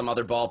travel to some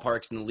other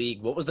ballparks in the league.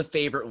 What was the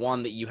favorite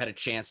one that you had a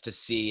chance to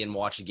see and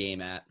watch a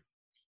game at?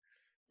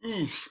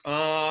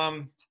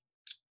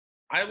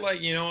 I like,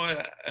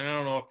 I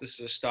don't know if this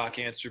is a stock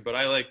answer, but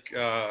I like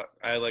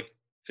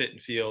Fit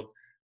and Field,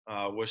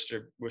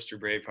 Worcester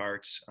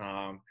Bravehearts.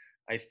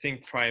 I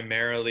think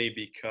primarily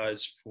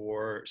because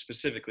for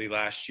specifically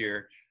last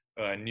year,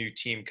 a new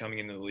team coming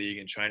into the league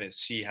and trying to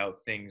see how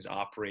things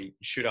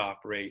should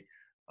operate.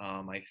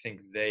 I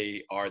think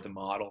they are the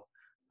model.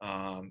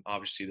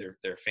 Obviously,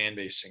 their fan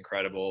base is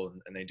incredible,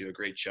 and they do a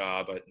great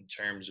job. But in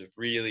terms of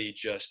really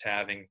just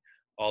having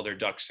all their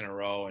ducks in a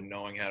row and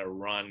knowing how to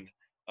run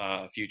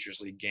a Futures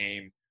League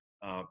game,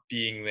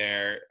 being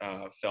there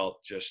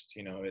felt just,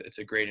 it's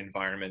a great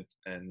environment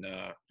and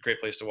a great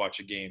place to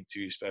watch a game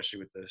too, especially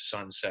with the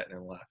sun setting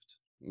and left.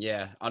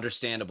 Yeah,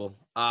 understandable.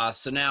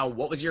 So now,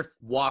 what was your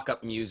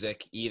walk-up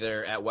music,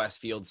 either at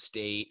Westfield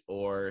State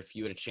or if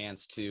you had a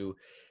chance to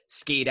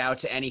skate out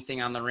to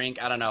anything on the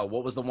rink? I don't know.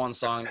 What was the one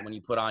song that when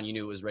you put on, you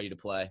knew it was ready to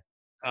play?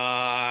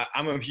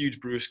 I'm a huge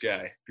Bruce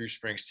guy, Bruce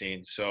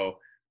Springsteen. So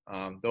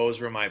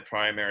those were my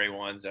primary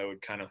ones. I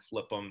would kind of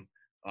flip them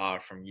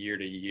from year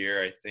to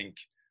year. I think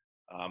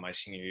my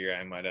senior year,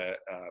 I might have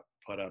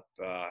put up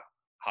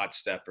Hot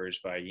Steppers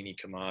by Yini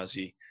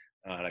Kamazi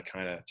to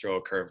kind of throw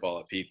a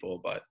curveball at people.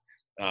 But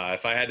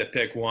if I had to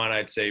pick one,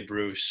 I'd say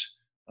Bruce,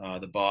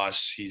 the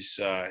boss. He's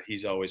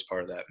always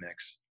part of that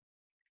mix.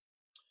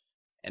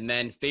 And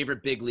then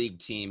favorite big league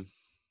team?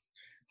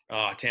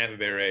 Tampa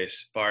Bay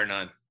Rays, bar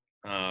none.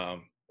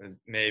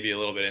 Maybe a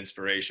little bit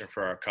inspiration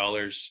for our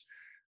colors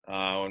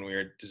when we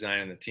were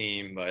designing the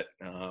team, but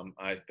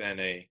I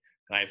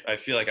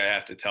feel like I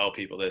have to tell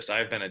people this.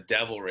 I've been a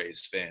Devil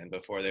Rays fan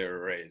before they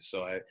were Rays,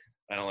 so I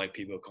don't like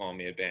people calling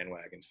me a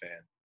bandwagon fan.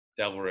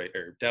 Devil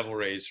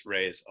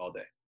Rays all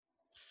day.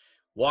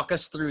 Walk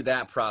us through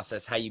that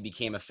process, how you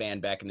became a fan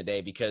back in the day,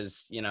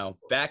 because,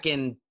 back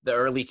in the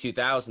early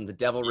 2000s, the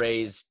Devil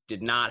Rays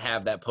did not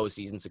have that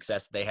postseason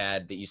success that they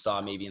had that you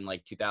saw maybe in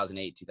like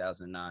 2008,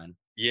 2009.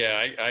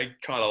 Yeah, I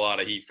caught a lot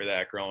of heat for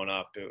that growing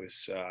up. It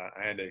was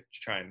I had to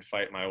try and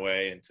fight my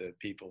way into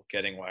people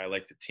getting why I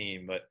liked the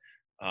team. But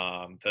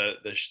I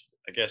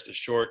guess the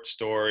short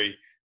story,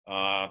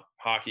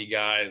 hockey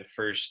guy, the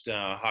first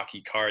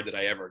hockey card that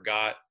I ever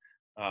got,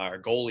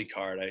 or goalie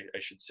card, I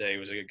should say,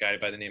 was a guy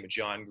by the name of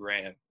John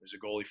Grant. He was a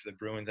goalie for the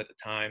Bruins at the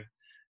time,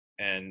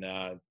 and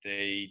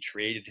they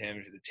traded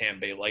him to the Tampa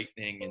Bay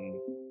Lightning in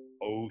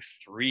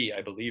 '03,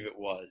 I believe it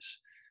was.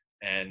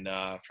 And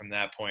from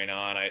that point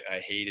on,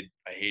 I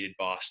hated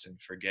Boston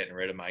for getting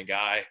rid of my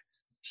guy.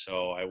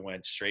 So I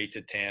went straight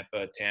to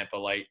Tampa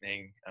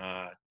Lightning,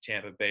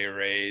 Tampa Bay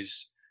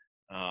Rays,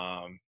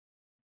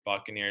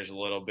 Buccaneers a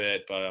little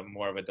bit, but I'm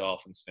more of a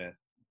Dolphins fan.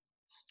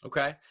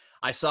 Okay.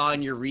 I saw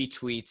in your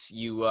retweets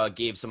you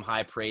gave some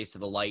high praise to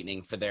the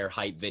Lightning for their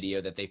hype video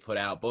that they put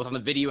out, both on the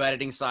video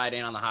editing side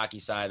and on the hockey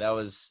side. That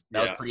was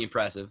pretty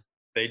impressive.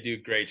 They do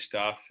great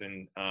stuff,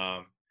 and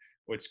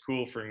what's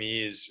cool for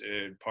me is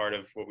part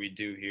of what we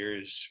do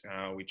here is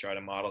we try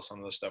to model some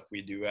of the stuff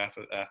we do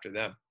after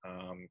them.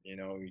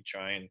 We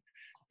try and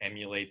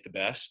emulate the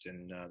best,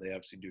 and they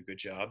obviously do a good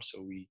job.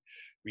 So we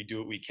do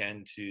what we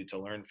can to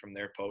learn from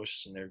their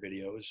posts and their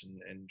videos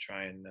and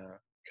try and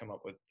come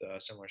up with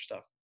similar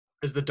stuff.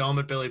 Is the dome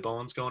at Billy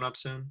Bones going up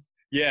soon?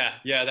 Yeah,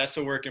 that's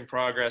a work in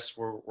progress.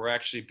 We're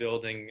actually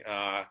building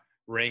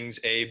rings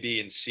A, B,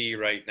 and C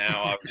right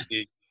now.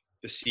 Obviously,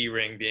 the C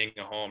ring being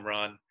a home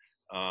run.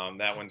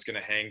 That one's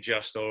going to hang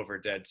just over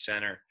dead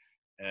center.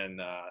 And,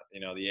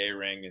 the A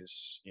ring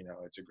is,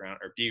 it's a ground,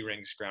 or B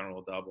ring's ground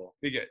rule double.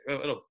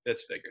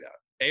 It's figured out.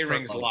 A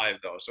ring's live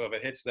though. So if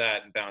it hits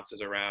that and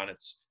bounces around,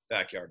 it's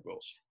backyard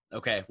rules.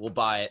 Okay, we'll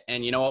buy it.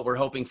 And you know what? We're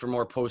hoping for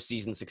more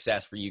postseason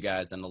success for you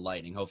guys than the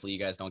Lightning. Hopefully you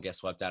guys don't get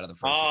swept out of the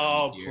first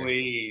round this year.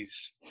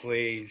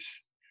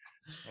 Please.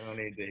 I don't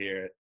need to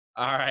hear it.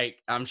 All right.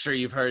 I'm sure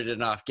you've heard it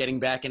enough. Getting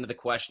back into the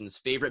questions.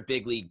 Favorite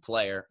big league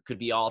player, could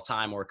be all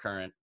time or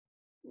current.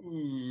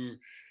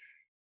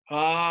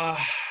 I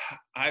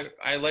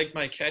like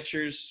my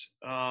catchers.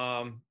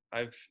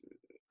 I've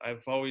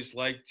always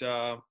liked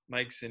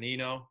Mike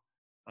Zunino.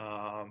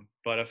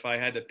 But if I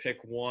had to pick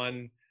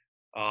one,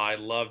 I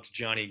loved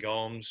Johnny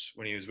Gomes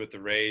when he was with the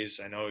Rays.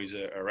 I know he's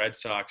a Red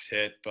Sox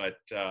hit, but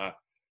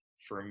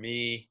for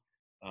me,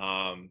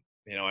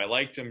 I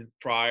liked him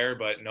prior,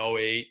 but in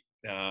 '08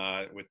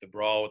 with the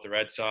brawl with the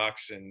Red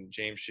Sox and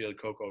James Shield,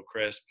 Coco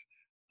Crisp.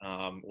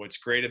 What's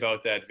great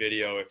about that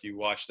video, if you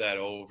watch that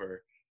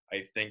over,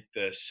 I think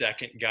the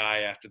second guy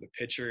after the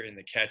pitcher and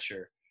the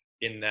catcher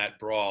in that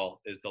brawl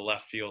is the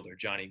left fielder,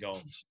 Johnny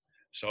Gomes.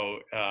 So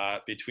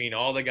between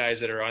all the guys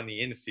that are on the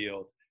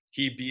infield,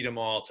 he beat them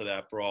all to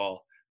that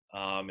brawl.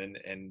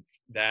 And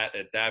that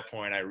at that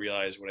point, I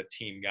realized what a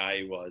team guy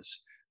he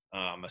was,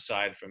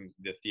 aside from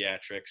the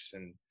theatrics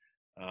and,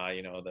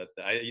 I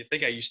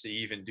think I used to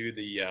even do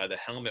the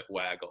helmet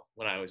waggle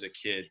when I was a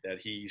kid that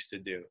he used to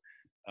do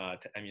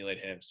to emulate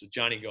him. So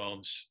Johnny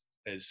Gomes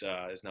is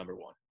number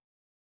one.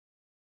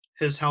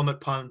 His helmet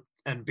punt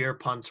and beer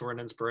punts were an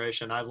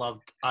inspiration. I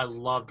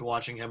loved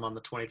watching him on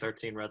the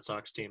 2013 Red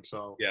Sox team.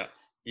 So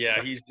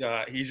yeah,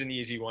 he's an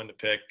easy one to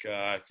pick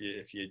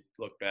if you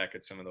look back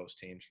at some of those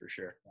teams for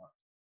sure.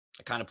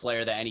 A kind of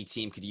player that any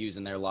team could use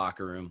in their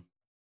locker room.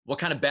 What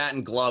kind of bat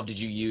and glove did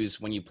you use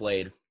when you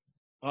played?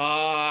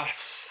 I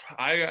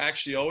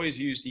actually always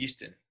used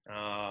Easton.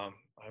 I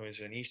was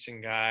an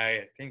Easton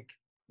guy, I think,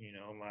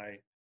 my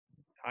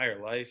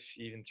entire life,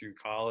 even through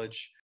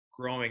college.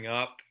 Growing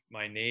up,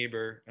 my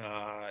neighbor,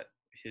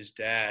 his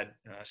dad,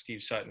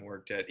 Steve Sutton,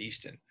 worked at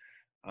Easton.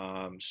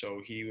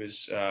 So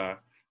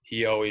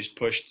he always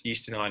pushed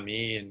Easton on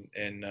me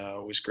and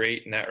was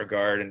great in that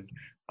regard. And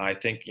I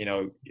think,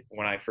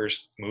 when I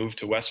first moved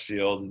to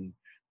Westfield and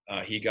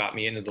he got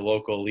me into the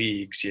local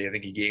leagues, I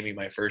think he gave me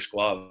my first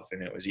glove,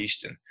 and it was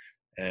Easton.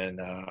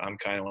 And I'm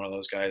kind of one of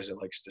those guys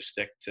that likes to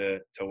stick to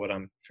what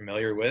I'm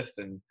familiar with.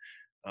 And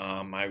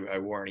I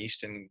wore an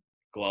Easton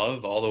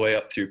glove all the way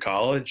up through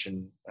college,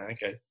 and I think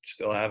I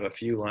still have a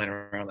few lying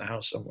around the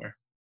house somewhere.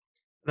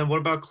 And then what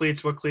about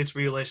cleats? What cleats were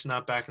you lacing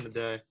up back in the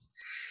day?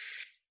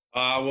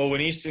 Well,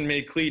 when Easton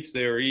made cleats,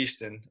 they were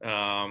Easton.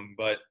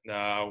 But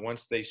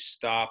once they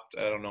stopped,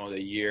 I don't know, the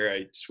year,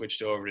 I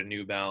switched over to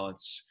New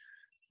Balance.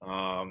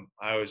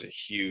 I was a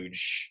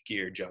huge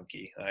gear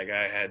junkie. Like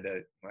I had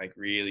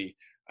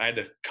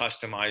to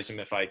customize them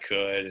if I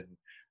could. And,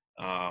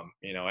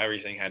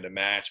 everything had to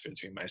match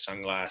between my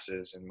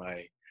sunglasses and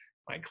my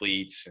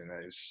cleats. And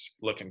I was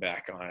looking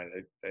back on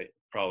it, I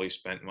probably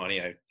spent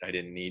money I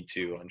didn't need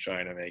to on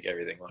trying to make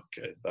everything look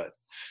good, but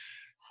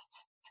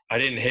I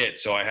didn't hit.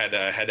 So I had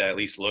to at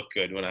least look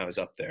good when I was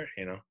up there,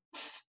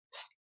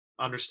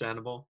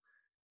 Understandable.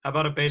 How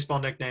about a baseball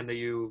nickname that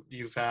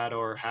you've had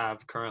or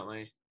have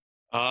currently?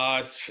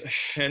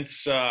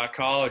 Since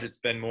college, it's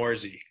been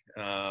Morsey.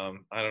 I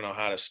don't know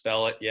how to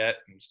spell it yet.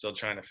 I'm still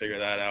trying to figure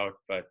that out,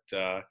 but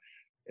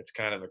it's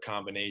kind of a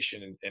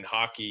combination. In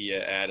hockey, you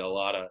add a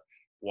lot of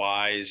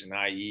Y's and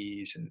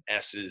IEs and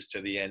S's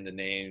to the end of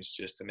names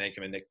just to make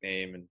them a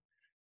nickname. And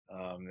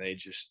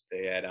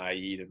they add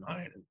IE to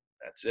mine, and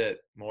that's it.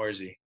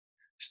 Morsey.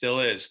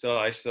 Still is.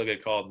 I still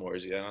get called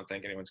Morsey. I don't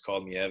think anyone's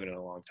called me Evan in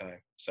a long time,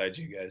 besides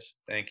you guys.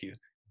 Thank you.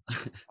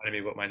 Reminded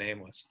me what my name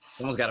was.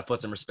 Someone's got to put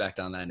some respect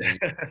on that name.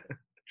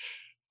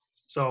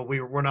 So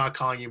we're not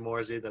calling you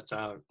Morsey. That's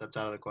out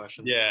of the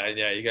question. Yeah.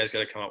 You guys got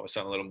to come up with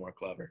something a little more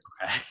clever.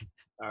 Okay.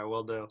 All right,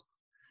 we'll do.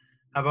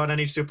 How about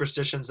any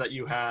superstitions that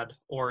you had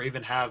or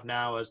even have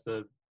now as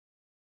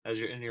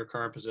you're in your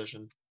current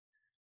position?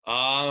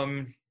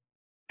 I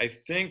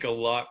think a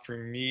lot for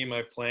me,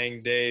 my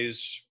playing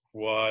days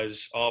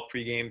was all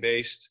pregame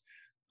based.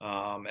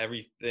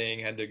 Everything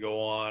had to go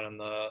on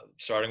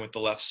starting with the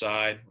left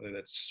side, whether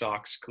that's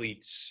socks,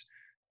 cleats,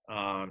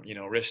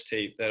 wrist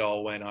tape, that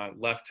all went on.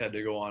 Left had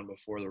to go on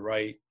before the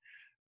right.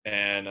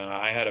 And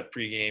I had a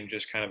pregame,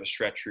 just kind of a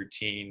stretch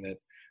routine that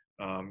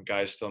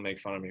guys still make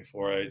fun of me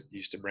for. I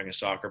used to bring a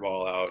soccer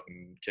ball out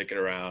and kick it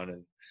around.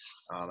 And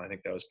I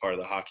think that was part of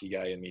the hockey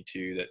guy in me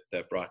too,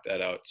 that brought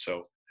that out.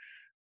 So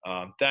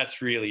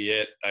that's really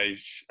it. I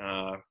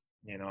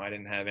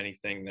didn't have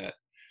anything that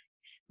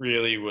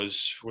really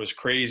was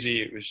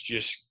crazy. It was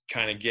just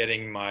kind of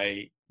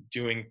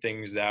doing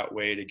things that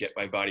way to get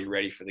my body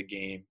ready for the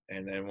game.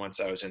 And then once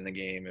I was in the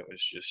game, it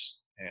was just,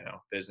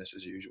 business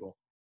as usual.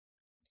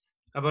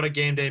 How about a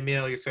game day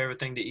meal, your favorite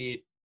thing to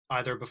eat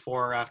either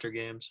before or after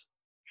games?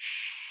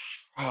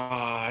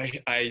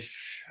 I'd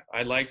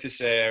like to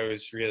say I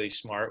was really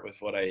smart with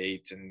what I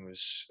ate and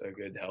was a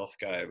good health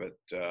guy, but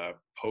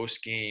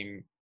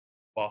post-game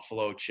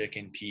buffalo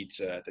chicken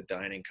pizza at the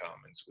Dining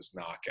Commons was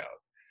knockout.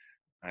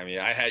 I mean,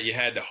 you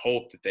had to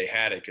hope that they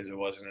had it because it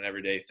wasn't an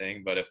everyday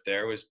thing. But if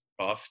there was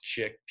buff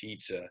chick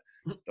pizza,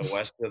 the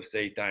Westfield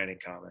State Dining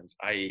Commons,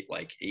 I ate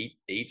like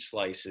eight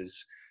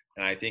slices,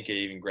 and I think I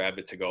even grabbed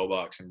a to-go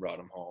box and brought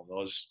them home.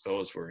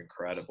 Those were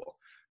incredible.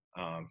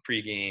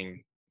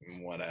 Pre-game,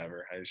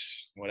 whatever.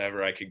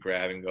 Whatever I could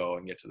grab and go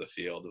and get to the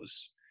field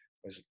was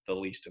the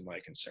least of my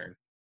concern.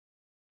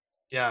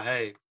 Yeah,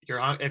 hey,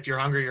 if you're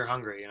hungry, you're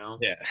hungry,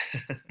 Yeah.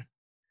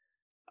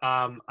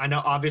 I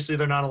know obviously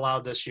they're not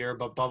allowed this year,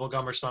 but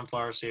bubblegum or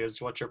sunflower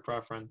seeds, what's your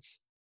preference?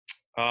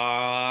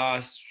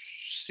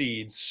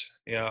 Seeds.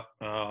 Yeah.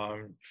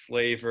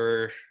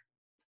 Flavor,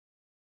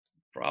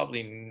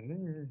 probably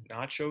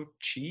nacho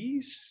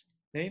cheese,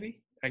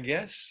 maybe, I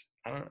guess.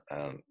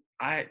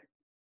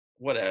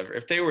 Whatever.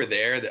 If they were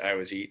there that I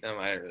was eating them,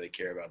 I didn't really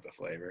care about the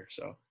flavor.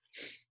 So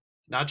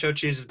nacho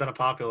cheese has been a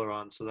popular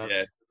one, so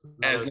that's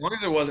as long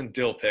as it wasn't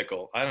dill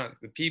pickle.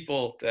 The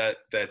people that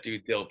do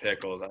dill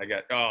pickles,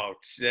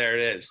 there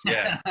it is.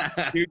 Yeah.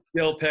 Huge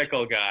dill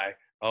pickle guy,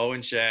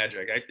 Owen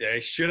Shadrick. I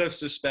should have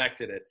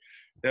suspected it.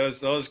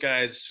 Those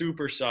guys,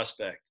 super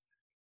suspect.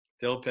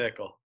 Dill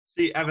pickle.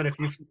 See, Evan, if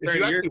you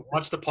actually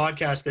watched the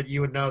podcast, that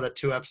you would know that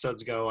 2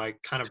 episodes ago I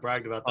kind of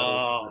bragged about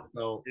that.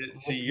 So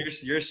see,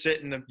 you're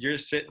sitting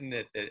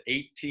at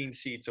 18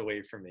 seats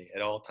away from me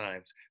at all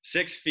times.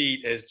 6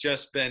 feet has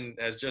just been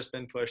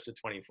pushed to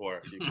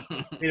 24.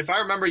 I mean, if I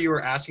remember, you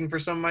were asking for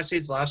some of my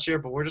seats last year,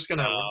 but we're just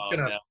gonna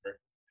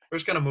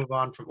move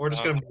on from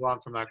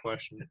that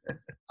question,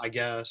 I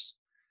guess.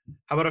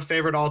 How about a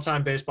favorite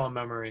all-time baseball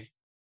memory?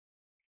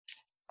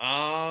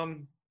 Wow.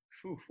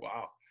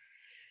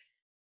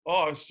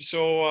 Oh,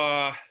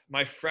 so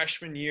my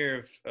freshman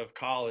year of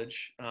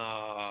college,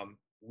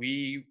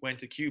 we went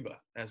to Cuba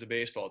as a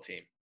baseball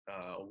team.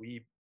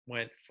 We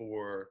went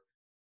for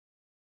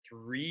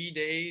 3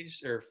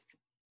 days or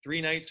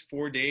 3 nights,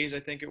 4 days, I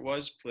think it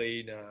was.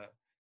 Played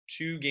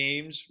 2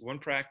 games, 1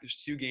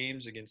 practice, 2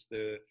 games against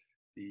the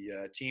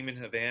team in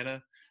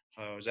Havana.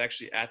 I was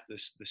actually at the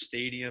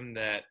stadium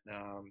that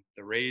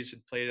the Rays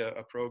had played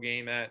a pro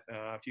game at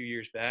a few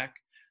years back.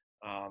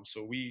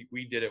 So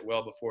we did it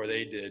well before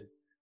they did.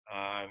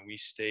 We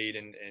stayed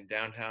in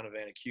downtown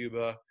Havana,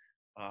 Cuba.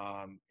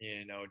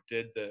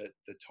 Did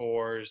the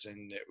tours,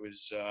 and it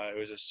was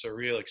a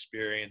surreal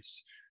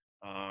experience,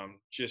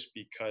 just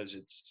because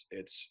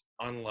it's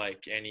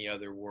unlike any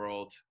other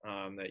world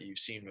that you've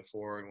seen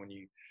before.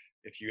 And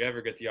if you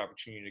ever get the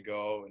opportunity to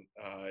go, and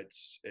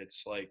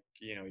it's like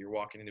you're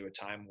walking into a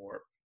time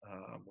warp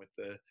with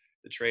the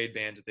trade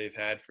bands that they've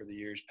had for the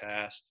years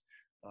past.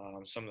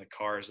 Some of the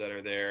cars that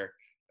are there.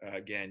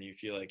 Again, you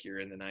feel like you're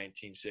in the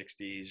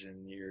 1960s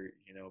and you're,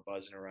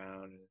 buzzing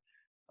around.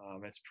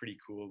 That's pretty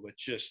cool, but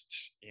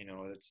just,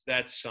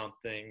 that's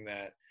something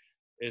that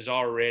is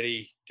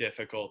already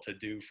difficult to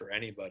do for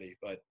anybody.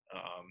 But,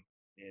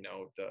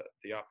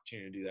 the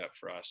opportunity to do that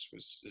for us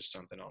was just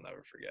something I'll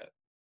never forget.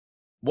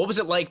 What was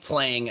it like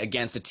playing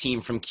against a team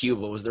from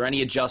Cuba? Was there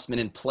any adjustment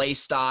in play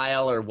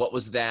style, or what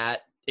was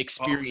that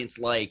experience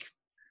like?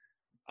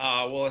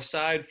 Well,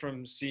 aside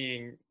from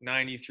seeing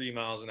 93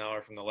 miles an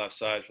hour from the left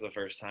side for the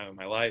first time in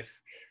my life,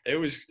 it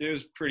was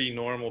pretty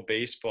normal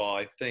baseball.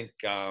 I think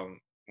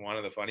one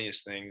of the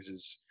funniest things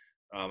is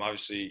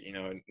obviously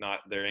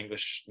not their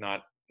English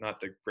not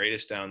the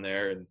greatest down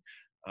there, and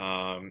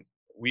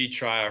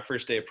our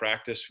first day of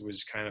practice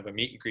was kind of a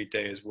meet and greet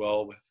day as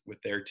well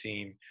with their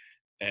team.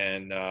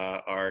 And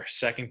our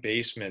second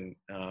baseman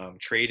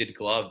traded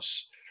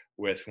gloves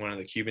with one of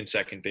the Cuban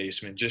second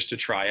basemen just to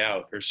try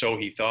out, or so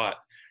he thought.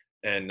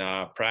 And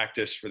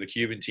practice for the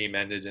Cuban team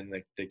ended, and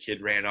the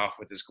kid ran off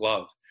with his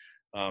glove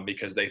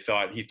because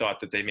he thought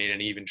that they made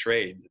an even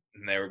trade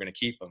and they were going to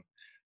keep him.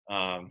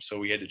 So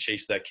we had to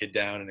chase that kid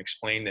down and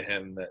explain to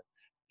him that,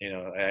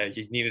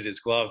 he needed his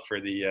glove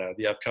for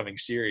the upcoming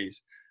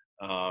series.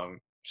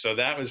 So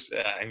that was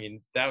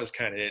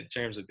kind of it in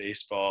terms of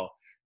baseball.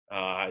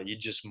 You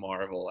just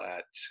marvel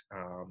at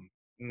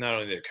not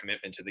only their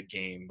commitment to the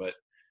game, but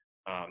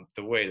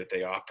the way that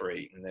they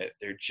operate, and that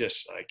they're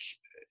just like,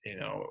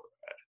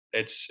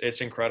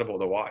 it's incredible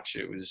to watch.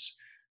 It was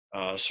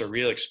a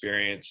surreal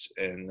experience,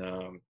 and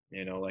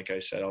like I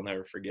said, I'll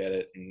never forget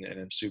it, and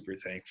I'm super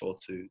thankful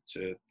to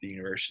the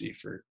university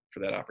for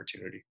that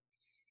opportunity.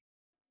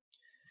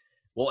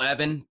 Well,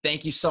 Evan,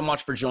 thank you so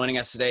much for joining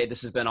us today.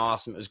 This has been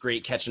awesome. It was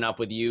great catching up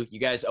with you. You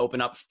guys open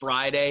up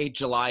Friday,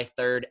 July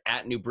 3rd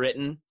at New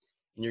Britain,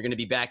 and you're going to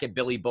be back at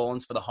Billy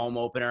Boland's for the home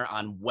opener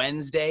on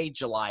Wednesday,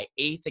 July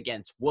 8th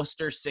against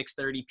Worcester,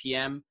 6:30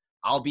 p.m.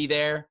 I'll be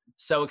there.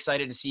 So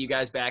excited to see you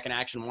guys back in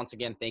action. Once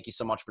again, thank you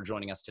so much for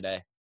joining us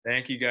today.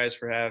 Thank you guys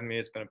for having me.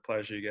 It's been a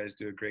pleasure. You guys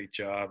do a great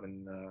job,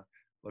 and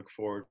look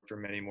forward for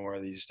many more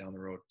of these down the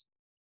road.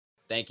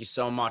 Thank you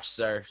so much,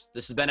 sir.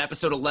 This has been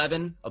episode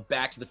 11 of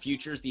Back to the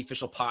Futures, the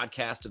official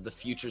podcast of the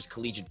Futures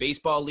Collegiate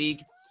Baseball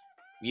League.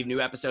 We have new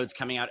episodes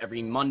coming out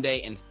every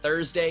Monday and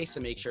Thursday,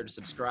 so make sure to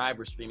subscribe.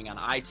 We're streaming on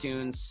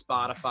iTunes,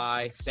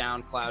 Spotify,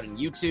 SoundCloud, and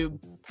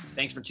YouTube.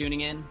 Thanks for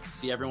tuning in.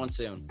 See everyone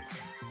soon.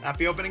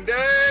 Happy opening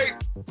day!